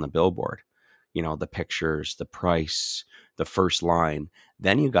first on the billboard, the pictures, the price, the first line.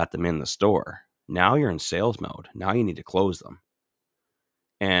 Then you got them in the store. Now you're in sales mode. Now you need to close them.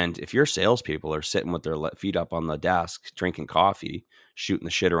 And if your salespeople are sitting with their feet up on the desk, drinking coffee, shooting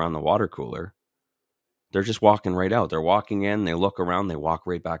the shit around the water cooler, they're just walking right out. They're walking in, they look around, they walk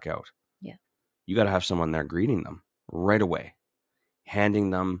right back out. Yeah. You got to have someone there greeting them right away, handing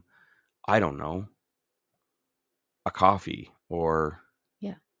them, I don't know, a coffee or...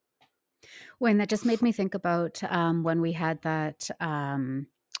 Yeah. Well, and that just made me think about when we had that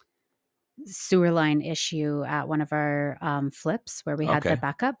sewer line issue at one of our flips where we had the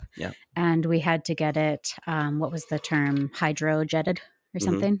backup. Yeah. And we had to get it, what was the term, hydrojetted or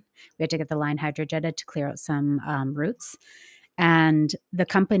something. Mm-hmm. We had to get the line hydrojetted to clear out some roots. And the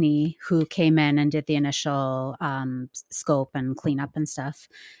company who came in and did the initial scope and cleanup and stuff,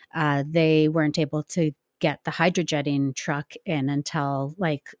 they weren't able to get the hydrojetting truck in until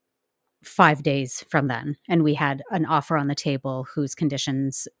like 5 days from then. And we had an offer on the table whose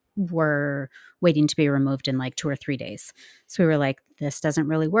conditions were waiting to be removed in like 2 or 3 days. So we were like, this doesn't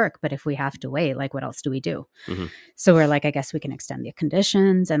really work, but if we have to wait, like what else do we do? Mm-hmm. So we're like, I guess we can extend the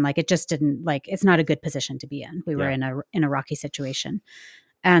conditions. And like, it just didn't, like, it's not a good position to be in. We were in a rocky situation.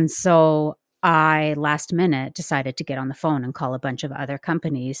 And so I last minute decided to get on the phone and call a bunch of other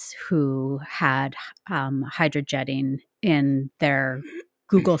companies who had hydrojetting in their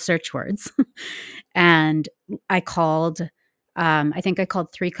Google search words. And I called I think I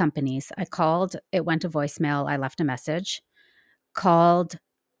called 3 companies. I called, it went to voicemail. I left a message. Called,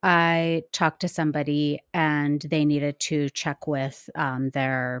 I talked to somebody and they needed to check with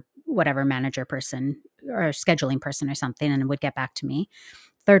their whatever manager person or scheduling person or something and would get back to me.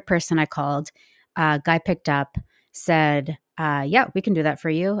 Third person I called, guy picked up, said, yeah, we can do that for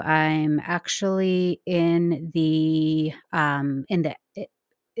you. I'm actually in the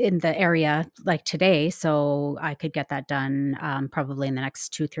area like today, so I could get that done probably in the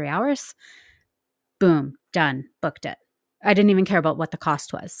next 2-3 hours. Boom, done, booked it. I didn't even care about what the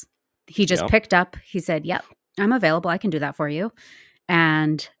cost was. He just Yep. picked up. He said, yep, I'm available. I can do that for you.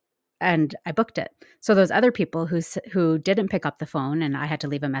 And I booked it. So those other people who didn't pick up the phone and I had to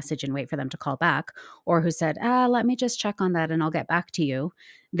leave a message and wait for them to call back, or who said, let me just check on that and I'll get back to you,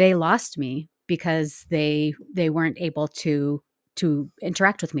 they lost me because they weren't able to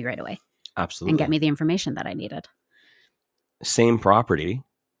interact with me right away and get Absolutely. me the information that I needed. Same property,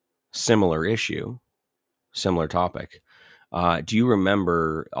 similar issue, similar topic. Do you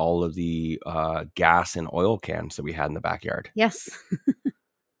remember all of the gas and oil cans that we had in the backyard? Yes.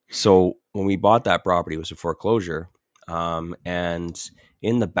 So when we bought that property, it was a foreclosure, and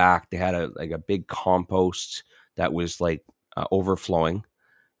in the back they had a big compost that was like overflowing.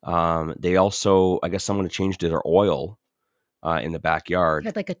 They also, I guess, someone had changed their oil in the It backyard,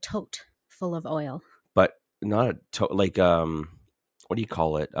 had like a tote full of oil. but not like what do you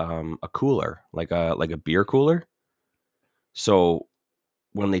call it? A cooler, like a beer cooler. So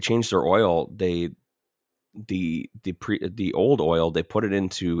when they changed their oil, the old oil, they put it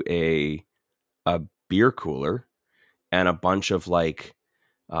into a beer cooler and a bunch of like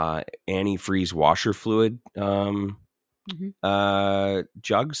antifreeze washer fluid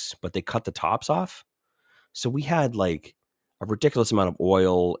jugs, but they cut the tops off. So we had like a ridiculous amount of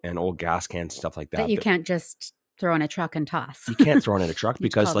oil and old gas cans and stuff like That that. you But can't just throw in a truck and toss. you can't throw it in a truck You need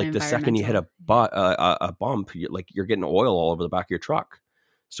to call because the like the second you hit a bump, you're getting oil all over the back of your truck.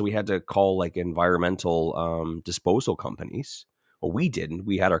 So we had to call like environmental disposal companies. Well, we didn't.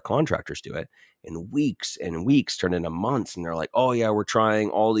 We had our contractors do it. And weeks turned into months. And they're like, oh, yeah, we're trying.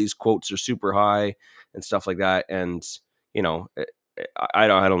 All these quotes are super high and stuff like that. And, you know, I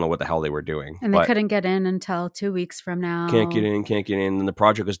don't know what the hell they were doing. And they but couldn't get in until 2 weeks from now. can't get in. And the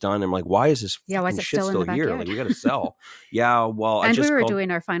project was done. I'm like, why is this Yeah, why is fucking it shit still in still the here? backyard? Like, we got to sell. Yeah, well, I And just we were called.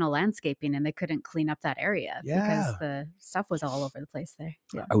 doing our final landscaping and they couldn't clean up that area Yeah. because the stuff was all over the place there.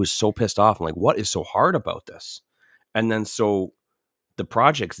 Yeah. I was so pissed off. I'm like, what is so hard about this? And then so the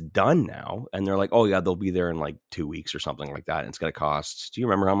project's done now, and they're like, oh yeah, they'll be there in like 2 weeks or something like that. And it's going to cost. Do you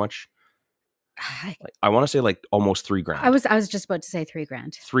remember how much? Like, I want to say like almost $3,000. I was just about to say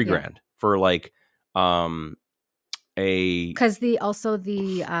 $3,000. $3,000 for like because the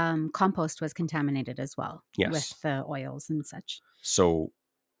compost was contaminated as well. Yes. With the oils and such. So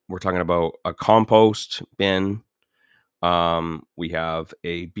we're talking about a compost bin. We have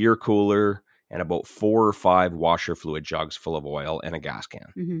a beer cooler and about 4 or 5 washer fluid jugs full of oil and a gas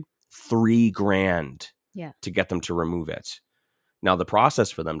can. Mm-hmm. $3,000 Yeah. to get them to remove it. Now, the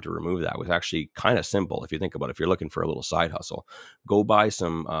process for them to remove that was actually kind of simple. If you think about it, if you're looking for a little side hustle, go buy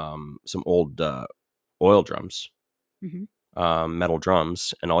some old oil drums, metal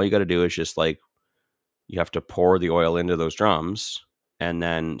drums. And all you got to do is just like, you have to pour the oil into those drums and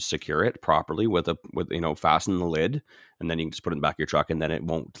then secure it properly with fasten the lid, and then you can just put it in the back of your truck and then it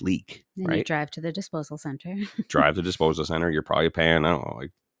won't leak. Then right? You drive to the disposal center. Drive to the disposal center. You're probably paying, I don't know,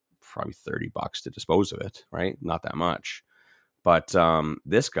 like probably $30 to dispose of it, right? Not that much. But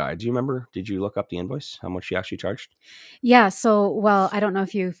this guy, do you remember? Did you look up the invoice? How much he actually charged? Yeah. So, well, I don't know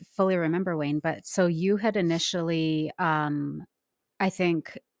if you fully remember, Wayne, but so you had initially, I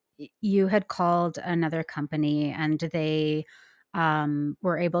think you had called another company and they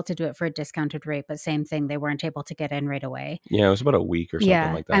were able to do it for a discounted rate, but same thing, they weren't able to get in right away. Yeah, it was about a week or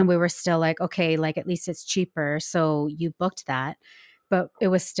something like that. And we were still like, okay, like at least it's cheaper. So you booked that. But it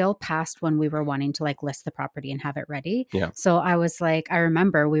was still past when we were wanting to like list the property and have it ready. Yeah. So I was like, I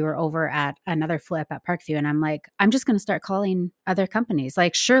remember we were over at another flip at Parkview and I'm like, I'm just going to start calling other companies.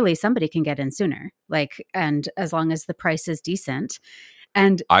 Like, surely somebody can get in sooner. Like, and as long as the price is decent.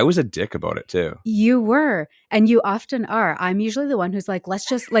 And I was a dick about it too. You were, and you often are. I'm usually the one who's like, let's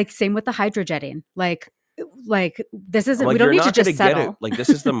just like, same with the hydrojetting. Like this isn't, like, we don't need to just settle. Get it. Like, this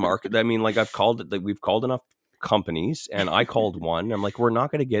is the market. I mean, like I've called it, like we've called enough companies and I called one. I'm like, we're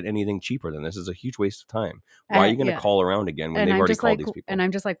not going to get anything cheaper than this. Is a huge waste of time. Why are you going to call around again when they've already called these people? And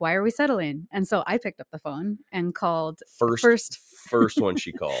I'm just like, why are we settling? And so I picked up the phone and called first one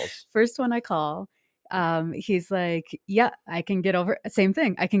she calls. First one I call. He's like, yeah, I can get over. Same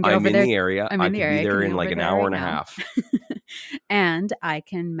thing. I can get I'm over in there. the area. I'm I in the could be area. I there can in get like over an there hour right and a now. half. And I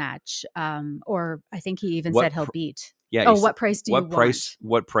can match, or I think he even What said he'll beat. Yeah. Oh, what price do you want?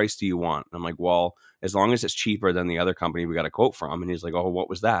 What price do you want? I'm like, well, as long as it's cheaper than the other company we got a quote from. And he's like, oh, what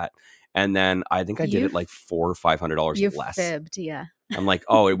was that? And then I think I did it like $400 or $500 less. Fibbed, yeah. I'm like,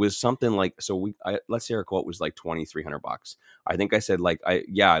 oh, it was something like, so let's say our quote was like $2,300. I think I said like,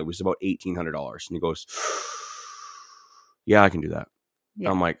 it was about $1,800. And he goes, yeah, I can do that.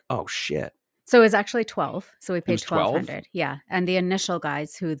 Yeah. I'm like, oh shit. So it was actually 12. So we paid was 12? $1,200. Yeah. And the initial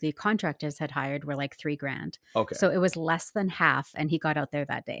guys who the contractors had hired were like $3,000. Okay. So it was less than half, and he got out there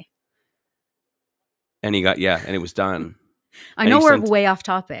that day. And he got, and it was done. I know we're way off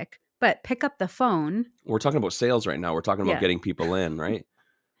topic, but pick up the phone. We're talking about sales right now. We're talking about getting people in, right?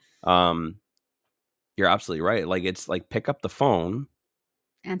 You're absolutely right. Like, it's like, pick up the phone,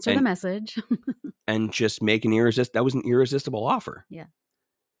 answer the message, and just make that was an irresistible offer. Yeah.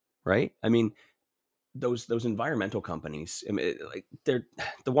 Right. I mean, those environmental companies, I mean, like, they're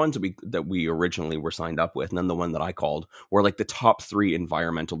the ones that we originally were signed up with, and then the one that I called were like the top 3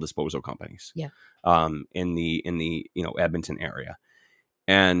 environmental disposal companies. Yeah. In the Edmonton area,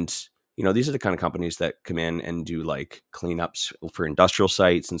 and these are the kind of companies that come in and do like cleanups for industrial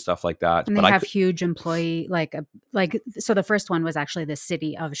sites and stuff like that. And they have huge employee, so the first one was actually the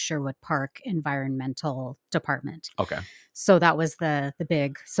City of Sherwood Park Environmental Department. Okay. So that was the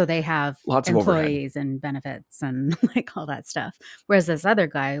big, so they have lots of employees overhead and benefits and like all that stuff. Whereas this other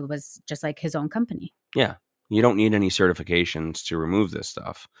guy was just like his own company. Yeah. You don't need any certifications to remove this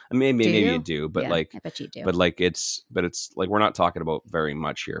stuff. I mean, maybe you do, but I bet you do. But like it's like, we're not talking about very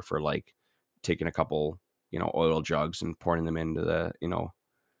much here for like taking a couple, oil jugs and pouring them into the,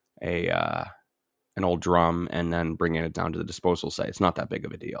 an old drum and then bringing it down to the disposal site. It's not that big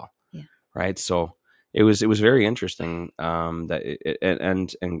of a deal. Yeah. Right. So it was very interesting, that it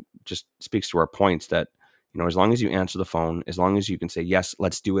and just speaks to our points that, as long as you answer the phone, as long as you can say, yes,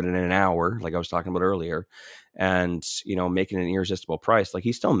 let's do it in an hour, like I was talking about earlier, and, making an irresistible price, like,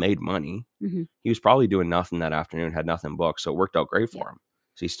 he still made money. Mm-hmm. He was probably doing nothing that afternoon, had nothing booked. So it worked out great for him.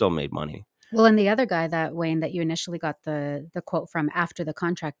 So he still made money. Well, and the other guy that, Wayne, that you initially got the quote from after the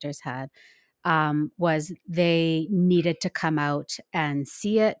contractors had, was they needed to come out and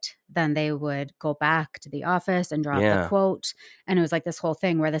see it. Then they would go back to the office and draw up the quote. And it was like this whole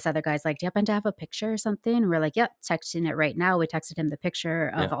thing where this other guy's like, do you happen to have a picture or something? And we're like, yep, texting it right now. We texted him the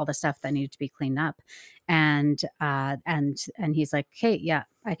picture of all the stuff that needed to be cleaned up. And he's like, hey, yeah,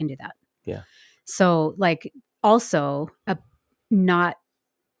 I can do that. Yeah. So like, also not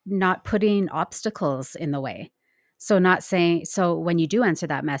putting obstacles in the way. So not saying, so when you do answer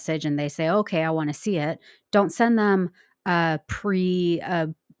that message and they say, okay, I want to see it, don't send them please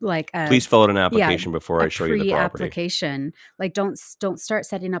fill out an application before I show you the property. Application. Like, don't start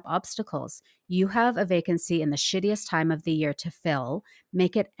setting up obstacles. You have a vacancy in the shittiest time of the year to fill.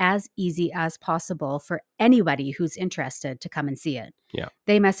 Make it as easy as possible for anybody who's interested to come and see it. Yeah.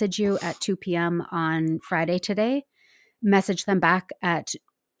 They message you at 2 p.m. on Friday today. Message them back at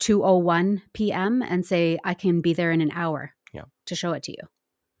 2:01 p.m. and say, I can be there in an hour to show it to you.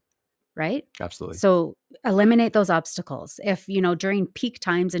 Right? Absolutely. So eliminate those obstacles. If, during peak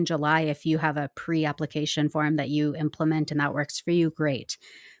times in July, if you have a pre-application form that you implement and that works for you, great.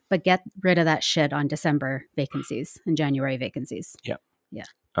 But get rid of that shit on December vacancies and January vacancies. Yeah. Yeah.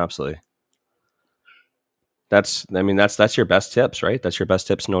 Absolutely. That's your best tips, right? That's your best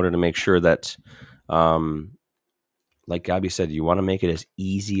tips in order to make sure that, like Gabby said, you want to make it as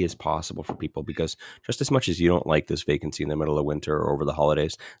easy as possible for people, because just as much as you don't like this vacancy in the middle of winter or over the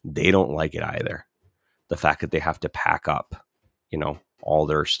holidays, they don't like it either. The fact that they have to pack up, all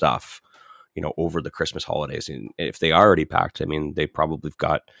their stuff, over the Christmas holidays. And if they already packed, I mean, they probably have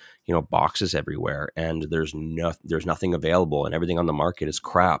got, boxes everywhere, and there's nothing available and everything on the market is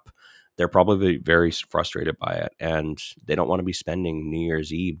crap. They're probably very frustrated by it, and they don't want to be spending New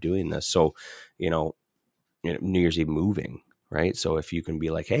Year's Eve doing this. So, New Year's Eve moving, right? So if you can be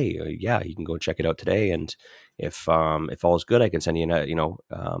like, hey, you can go check it out today, and if all is good, I can send you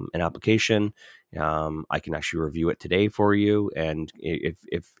an application. I can actually review it today for you, and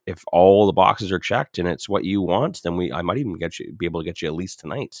if all the boxes are checked and it's what you want, then I might even be able to get you at least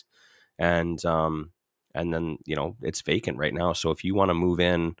tonight, and then it's vacant right now. So if you want to move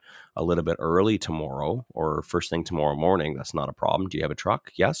in a little bit early tomorrow or first thing tomorrow morning, that's not a problem. Do you have a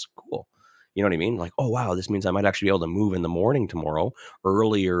truck? Yes, cool. You know what I mean? Like, oh, wow, this means I might actually be able to move in the morning tomorrow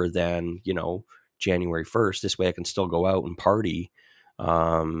earlier than, January 1st. This way I can still go out and party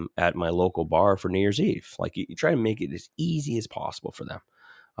at my local bar for New Year's Eve. Like, you try to make it as easy as possible for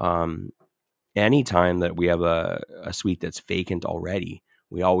them. anytime that we have a suite that's vacant already,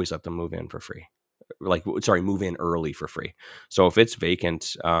 we always let them move in for free. Move in early for free. So if it's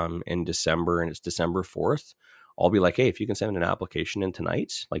vacant in December and it's December 4th, I'll be like, hey, if you can send an application in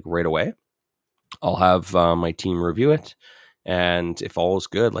tonight, like right away, I'll have my team review it. And if all is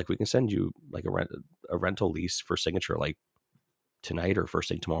good, like we can send you like a rental lease for signature like tonight or first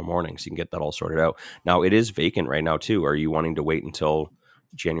thing tomorrow morning. So you can get that all sorted out. Now it is vacant right now too. Are you wanting to wait until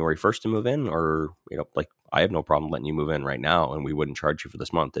January 1st to move in? Or, like I have no problem letting you move in right now and we wouldn't charge you for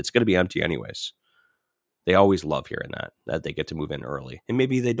this month. It's going to be empty anyways. They always love hearing that they get to move in early. And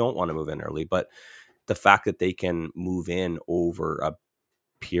maybe they don't want to move in early, but the fact that they can move in over a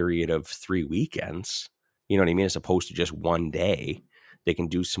period of 3 weekends, you know what I mean? As opposed to just one day, they can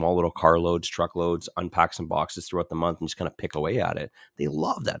do small little carloads, truckloads, unpack some boxes throughout the month and just kind of pick away at it. They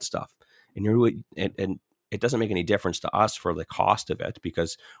love that stuff. And it doesn't make any difference to us for the cost of it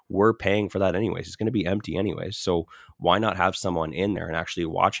because we're paying for that anyways. It's going to be empty anyways. So why not have someone in there and actually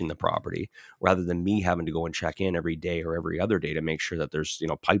watching the property rather than me having to go and check in every day or every other day to make sure that there's,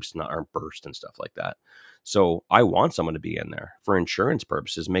 pipes aren't burst and stuff like that. So I want someone to be in there for insurance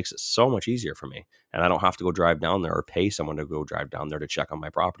purposes. It makes it so much easier for me. And I don't have to go drive down there or pay someone to go drive down there to check on my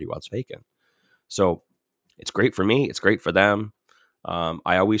property while it's vacant. So it's great for me. It's great for them.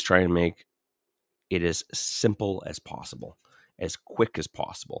 I always try and make it as simple as possible, as quick as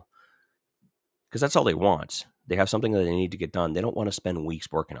possible, because that's all they want. They have something that they need to get done. They don't want to spend weeks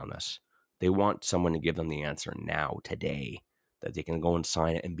working on this. They want someone to give them the answer now, today, that they can go and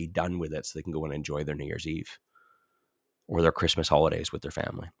sign it and be done with it so they can go and enjoy their New Year's Eve or their Christmas holidays with their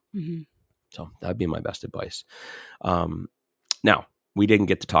family. Mm-hmm. So that'd be my best advice. Now, we didn't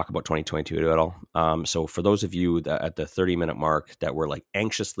get to talk about 2022 at all. So for those of you that at the 30-minute mark that were like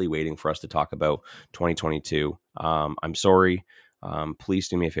anxiously waiting for us to talk about 2022, I'm sorry. Please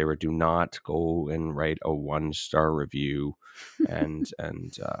do me a favor. Do not go and write a 1-star review and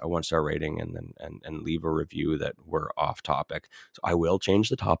a 1-star rating and leave a review that we're off topic. So I will change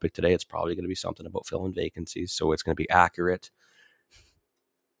the topic today. It's probably going to be something about filling vacancies. So it's going to be accurate.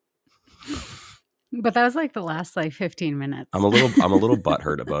 But that was like the last 15 minutes. I'm a little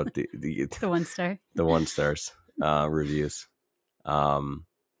butthurt about the 1-star, the 1-stars reviews.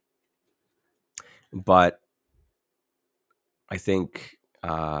 But I think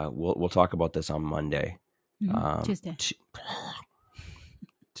we'll talk about this on Monday. Tuesday.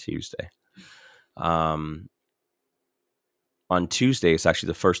 Tuesday. On Tuesday, it's actually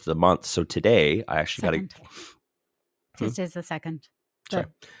the first of the month. So today, I actually got to. Tuesday's the 2nd. Sorry.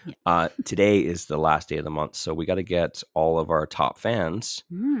 Yeah. Today is the last day of the month, so we got to get all of our top fans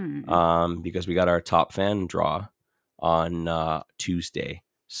because we got our top fan draw on Tuesday.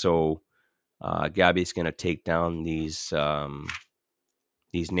 So Gabby's going to take down these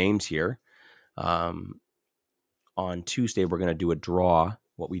names here. On Tuesday, we're going to do a draw.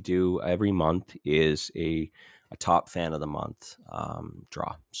 What we do every month is a top fan of the month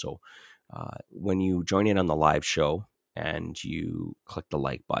draw. So when you join in on the live show, and you click the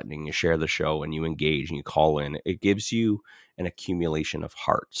like button and you share the show and you engage and you call in, it gives you an accumulation of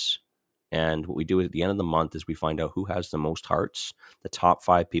hearts. And what we do at the end of the month is we find out who has the most hearts, the top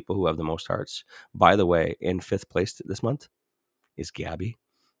 5 people who have the most hearts. By the way, in 5th place this month is Gabby.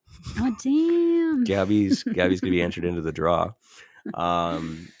 Oh, damn. Gabby's going to be entered into the draw. We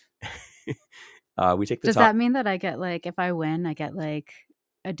take the Does top. that mean that I get if I win, I get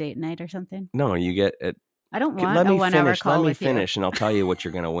a date night or something? No, you get it. I don't want a 1-hour call Let me with finish, you. and I'll tell you what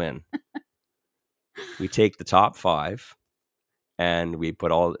you're going to win. We take the top 5, and we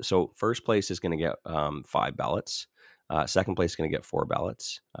put all. So first place is going to get 5 ballots. Second place is going to get 4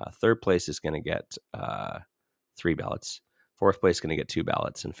 ballots. Third place is going to get 3 ballots. Fourth place is going to get 2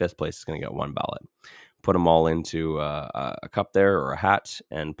 ballots, and fifth place is going to get 1 ballot. Put them all into a cup there or a hat,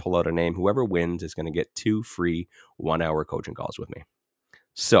 and pull out a name. Whoever wins is going to get 2 free 1-hour coaching calls with me.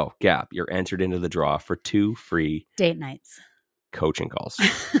 So, Gab, you're entered into the draw for 2 free date nights coaching calls.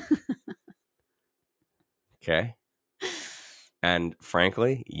 Okay. And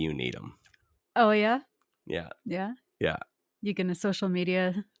frankly, you need them. Oh, yeah? Yeah. Yeah? Yeah. You gonna social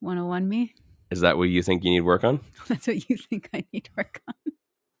media 101 me? Is that what you think you need work on? That's what you think I need work on.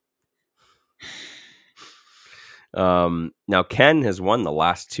 Now Ken has won the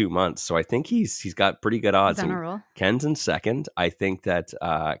last 2 months, so I think he's got pretty good odds. He's on a roll. Ken's in second. I think that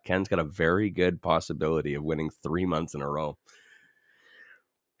Ken's got a very good possibility of winning 3 months in a row,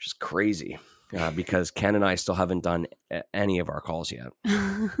 which is crazy because Ken and I still haven't done any of our calls yet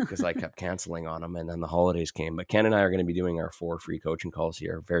because I kept canceling on them, and then the holidays came. But Ken and I are going to be doing our 4 free coaching calls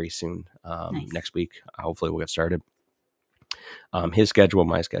here very soon. Nice. Next week, hopefully we'll get started. His schedule,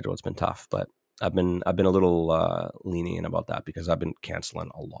 my schedule, it's been tough, but I've been a little lenient about that because I've been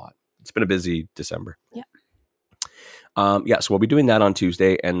canceling a lot. It's been a busy December. Yeah. So we'll be doing that on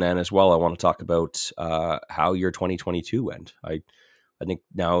Tuesday, and then as well, I want to talk about how your 2022 went. I think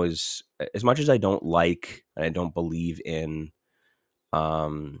now is, as much as I don't like and I don't believe in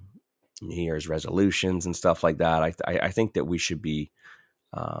New Year's resolutions and stuff like that. I think that we should be,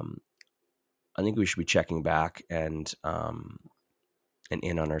 checking back and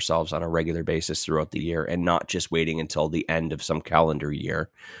in on ourselves on a regular basis throughout the year, and not just waiting until the end of some calendar year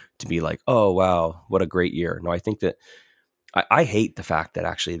to be like, oh wow, what a great year. No, I think that I hate the fact that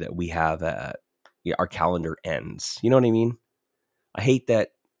actually that we have our calendar ends. You know what I mean? I hate that.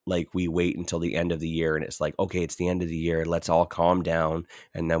 Like, we wait until the end of the year and it's like, okay, it's the end of the year. Let's all calm down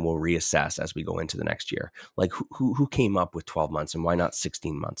and then we'll reassess as we go into the next year. Like, who came up with 12 months, and why not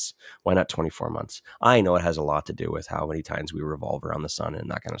 16 months? Why not 24 months? I know it has a lot to do with how many times we revolve around the sun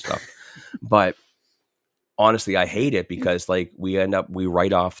and that kind of stuff. But honestly, I hate it because like we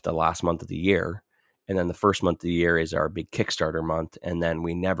write off the last month of the year, and then the first month of the year is our big Kickstarter month. And then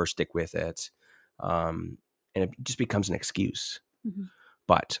we never stick with it. And it just becomes an excuse. Mm-hmm.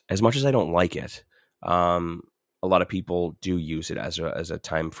 But as much as I don't like it, a lot of people do use it as a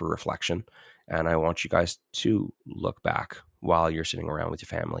time for reflection. And I want you guys to look back while you're sitting around with your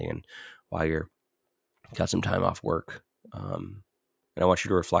family and while you're got some time off work. And I want you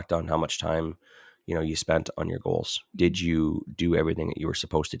to reflect on how much time, you spent on your goals. Did you do everything that you were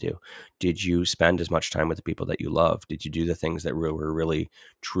supposed to do? Did you spend as much time with the people that you love? Did you do the things that were really,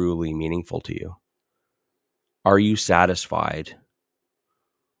 truly meaningful to you? Are you satisfied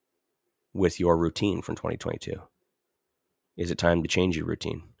with your routine from 2022? Is it time to change your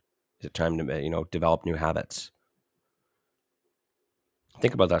routine? Is it time to, develop new habits?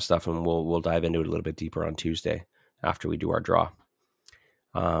 Think about that stuff, and we'll dive into it a little bit deeper on Tuesday after we do our draw.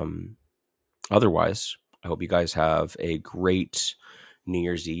 Otherwise, I hope you guys have a great New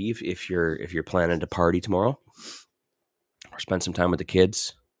Year's Eve. If you're planning to party tomorrow, or spend some time with the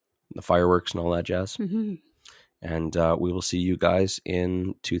kids, the fireworks and all that jazz. Mm-hmm. And we will see you guys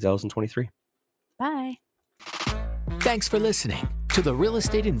in 2023. Bye. Thanks for listening to the Real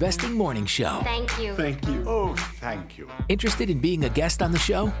Estate Investing Morning Show. Thank you. Thank you. Oh, thank you. Interested in being a guest on the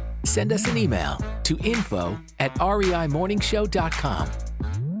show? Send us an email to info@reimorningshow.com.